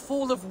small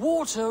fall of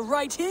water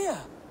right here.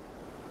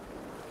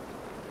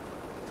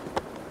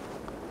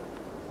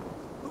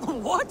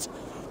 What?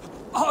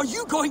 Are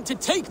you going to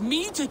take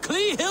me to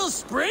Clee Hill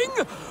Spring?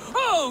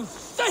 Oh,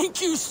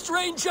 thank you,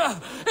 stranger!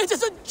 It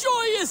is a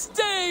joyous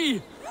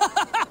day!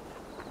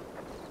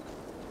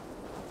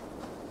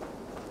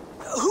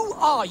 Who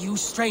are you,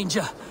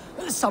 stranger?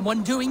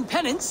 Someone doing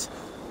penance?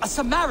 A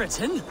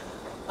Samaritan?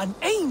 An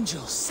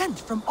angel sent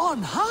from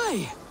on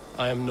high?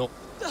 I am not...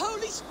 The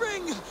Holy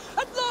Spring!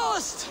 At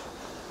last!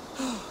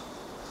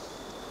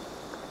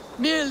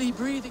 Merely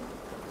breathing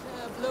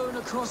air blown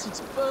across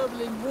its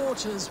burbling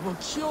waters will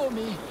cure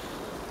me.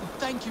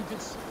 Thank you,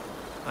 good sir.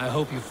 I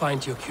hope you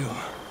find your cure.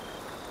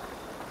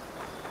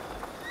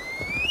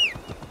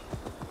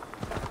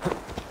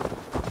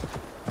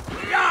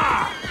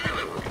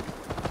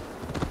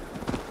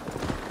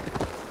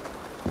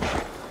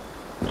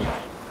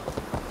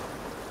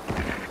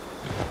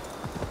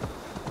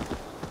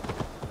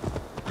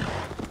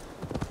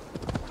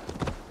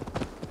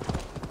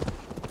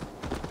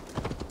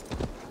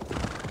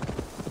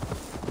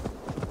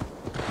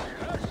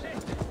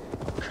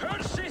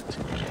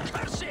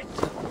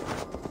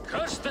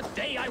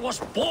 Was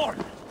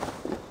born!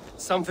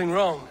 Something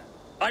wrong.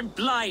 I'm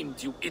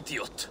blind, you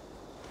idiot!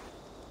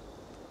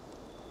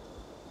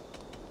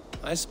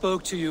 I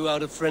spoke to you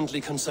out of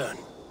friendly concern.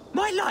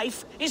 My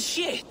life is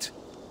shit!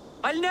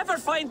 I'll never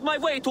find my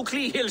way to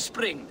Clee Hill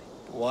Spring!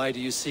 Why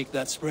do you seek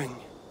that spring?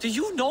 Do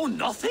you know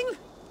nothing?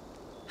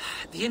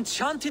 The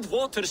enchanted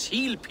waters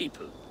heal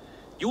people.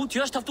 You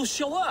just have to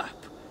show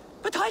up.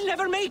 But I'll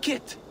never make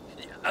it.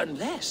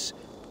 Unless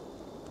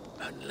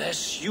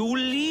you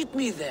lead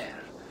me there.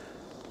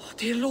 Oh,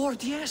 dear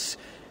Lord, yes.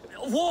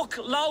 Walk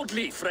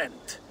loudly,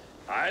 friend.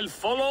 I'll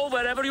follow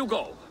wherever you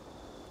go.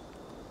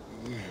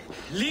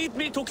 Lead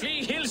me to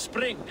Clee Hill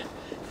Spring.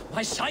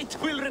 My sight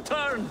will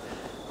return.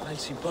 I'll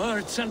see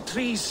birds and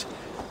trees,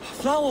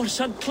 flowers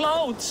and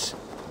clouds.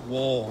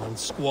 War and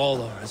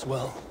squalor as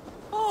well.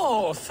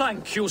 Oh,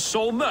 thank you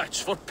so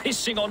much for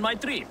pissing on my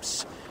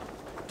dreams.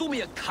 Do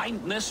me a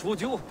kindness,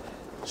 would you?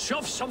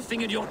 Shove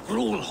something in your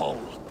gruel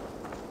hole.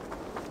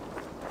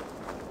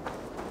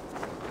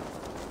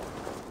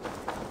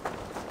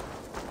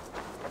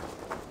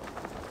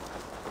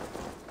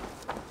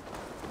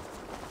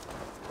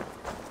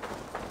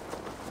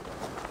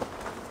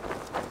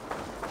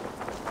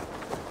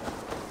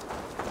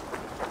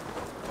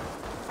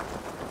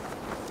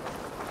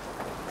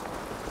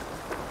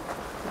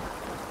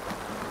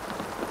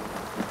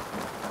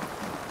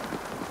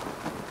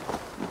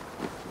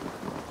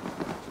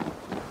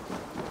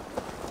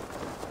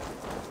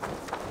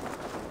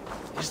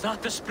 Is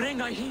that the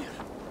spring I hear?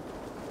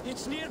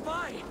 It's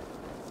nearby.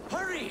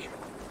 Hurry!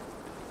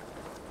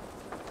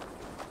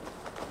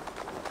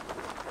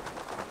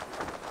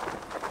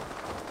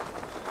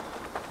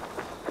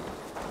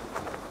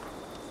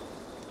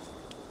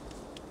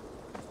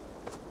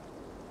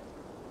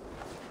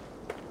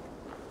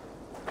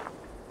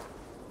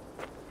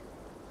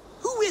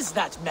 Who is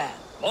that man?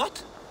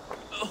 What?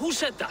 Who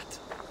said that?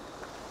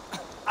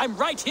 I'm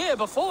right here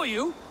before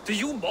you. Do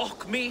you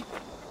mock me?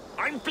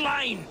 I'm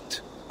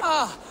blind.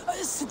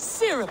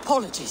 Sincere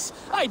apologies.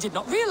 I did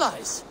not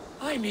realize.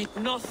 I meet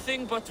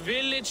nothing but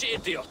village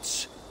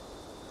idiots.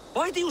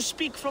 Why do you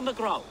speak from the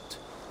ground?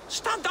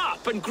 Stand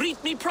up and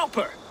greet me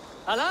proper.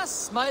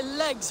 Alas, my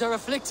legs are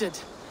afflicted.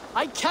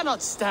 I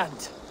cannot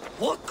stand.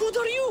 What good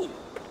are you?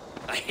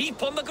 A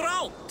heap on the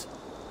ground.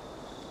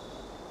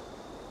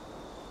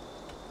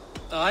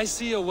 I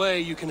see a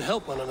way you can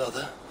help one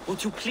another.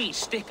 Would you please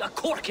stick a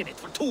cork in it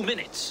for 2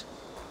 minutes?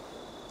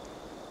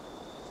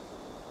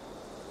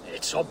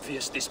 It's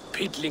obvious this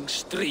piddling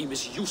stream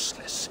is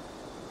useless.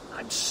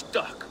 I'm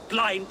stuck,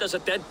 blind as a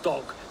dead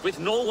dog, with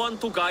no one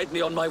to guide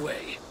me on my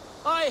way.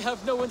 I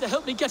have no one to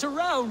help me get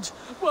around.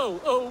 Whoa,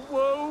 oh,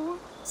 whoa.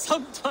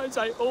 Sometimes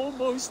I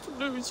almost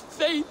lose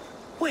faith.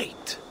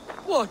 Wait.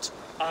 What?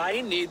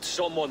 I need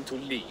someone to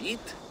lead,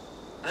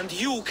 and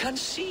you can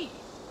see.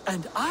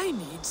 And I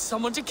need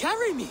someone to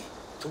carry me.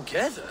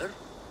 Together,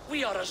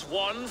 we are as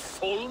one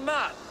full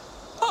man.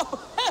 Oh,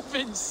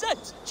 heaven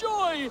sent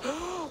joy!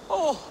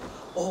 Oh,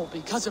 all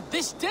because of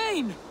this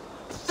Dane!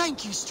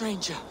 Thank you,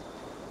 stranger.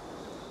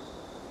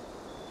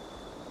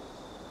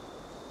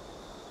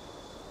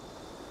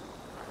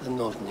 The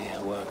not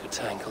near work a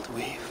tangled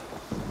weave.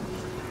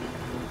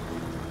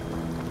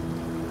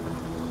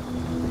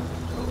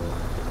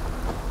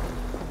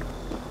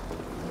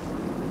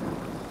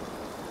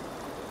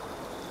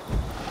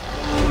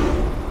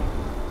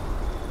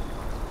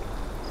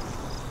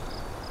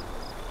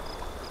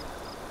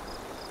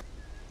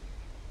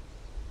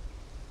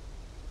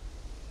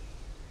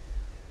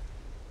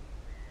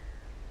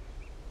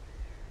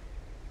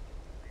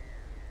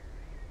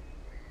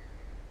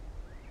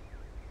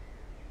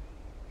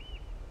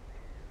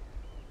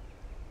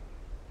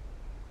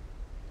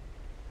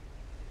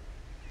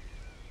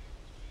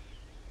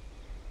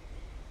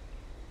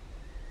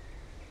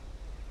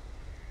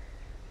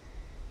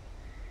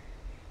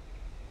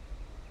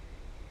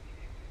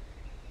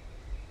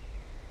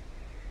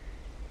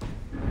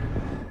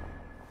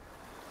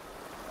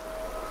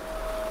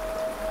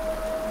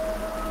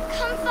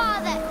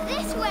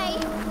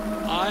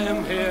 I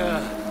am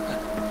here.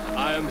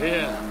 I am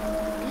here.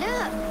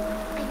 Look,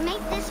 I've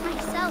made this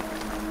myself.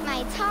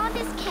 My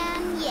hardest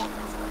can yet.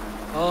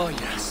 Oh,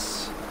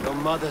 yes. Your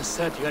mother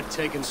said you had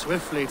taken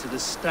swiftly to the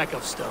stack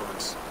of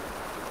stones.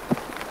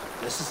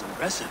 This is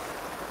impressive.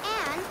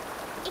 And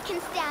it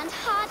can stand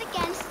hard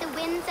against the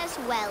winds as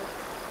well.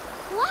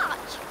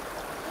 Watch.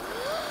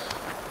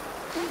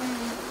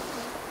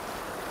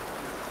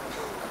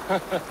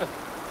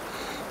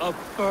 A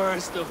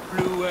burst of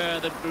blue air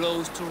that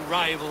blows to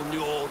rival New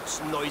York's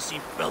noisy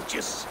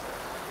belches.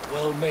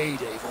 Well made,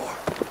 Eivor.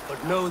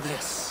 But know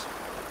this.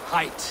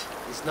 Height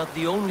is not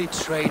the only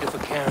trait of a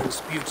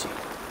Cairn's beauty.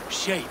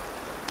 Shape,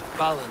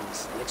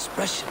 balance, and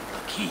expression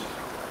are key.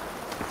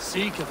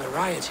 Seek a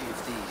variety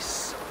of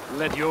these.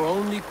 Let your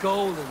only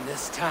goal in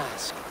this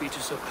task be to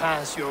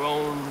surpass your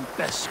own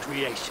best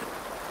creation.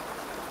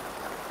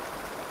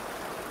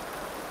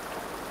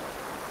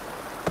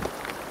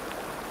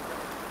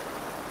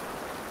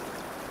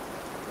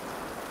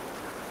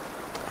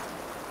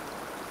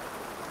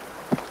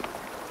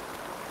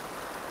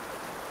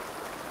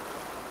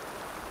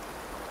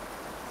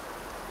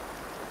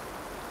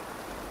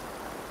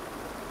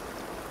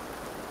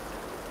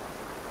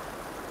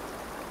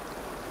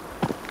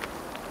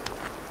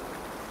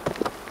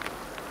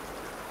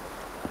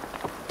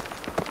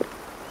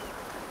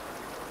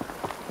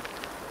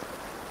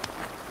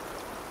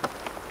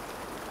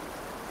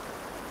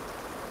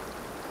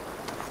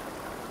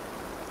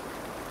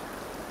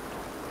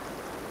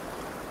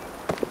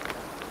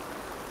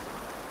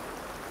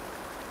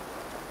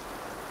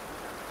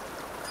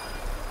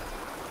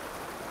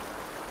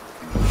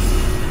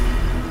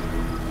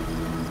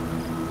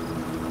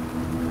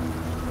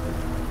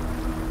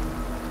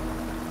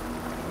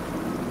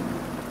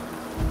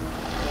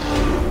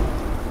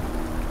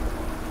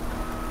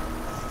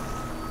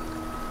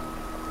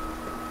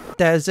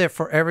 that is it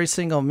for every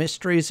single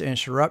Mysteries in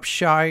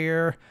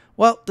Sciropescire.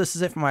 Well, this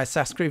is it for my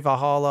Assassin's Creed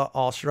Valhalla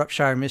All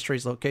Sciropescire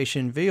Mysteries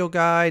Location video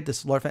guide. This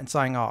is Lord Fenton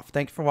signing off.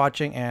 Thank you for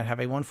watching and have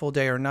a wonderful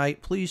day or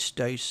night. Please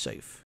stay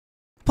safe.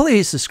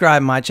 Please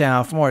subscribe to my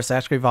channel for more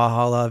Assassin's Creed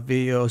Valhalla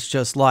videos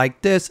just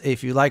like this.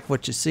 If you like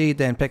what you see,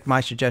 then pick my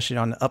suggestion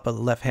on the upper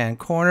left hand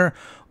corner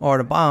or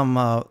the bottom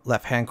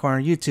left hand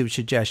corner YouTube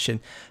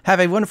suggestion. Have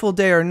a wonderful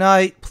day or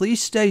night.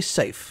 Please stay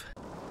safe.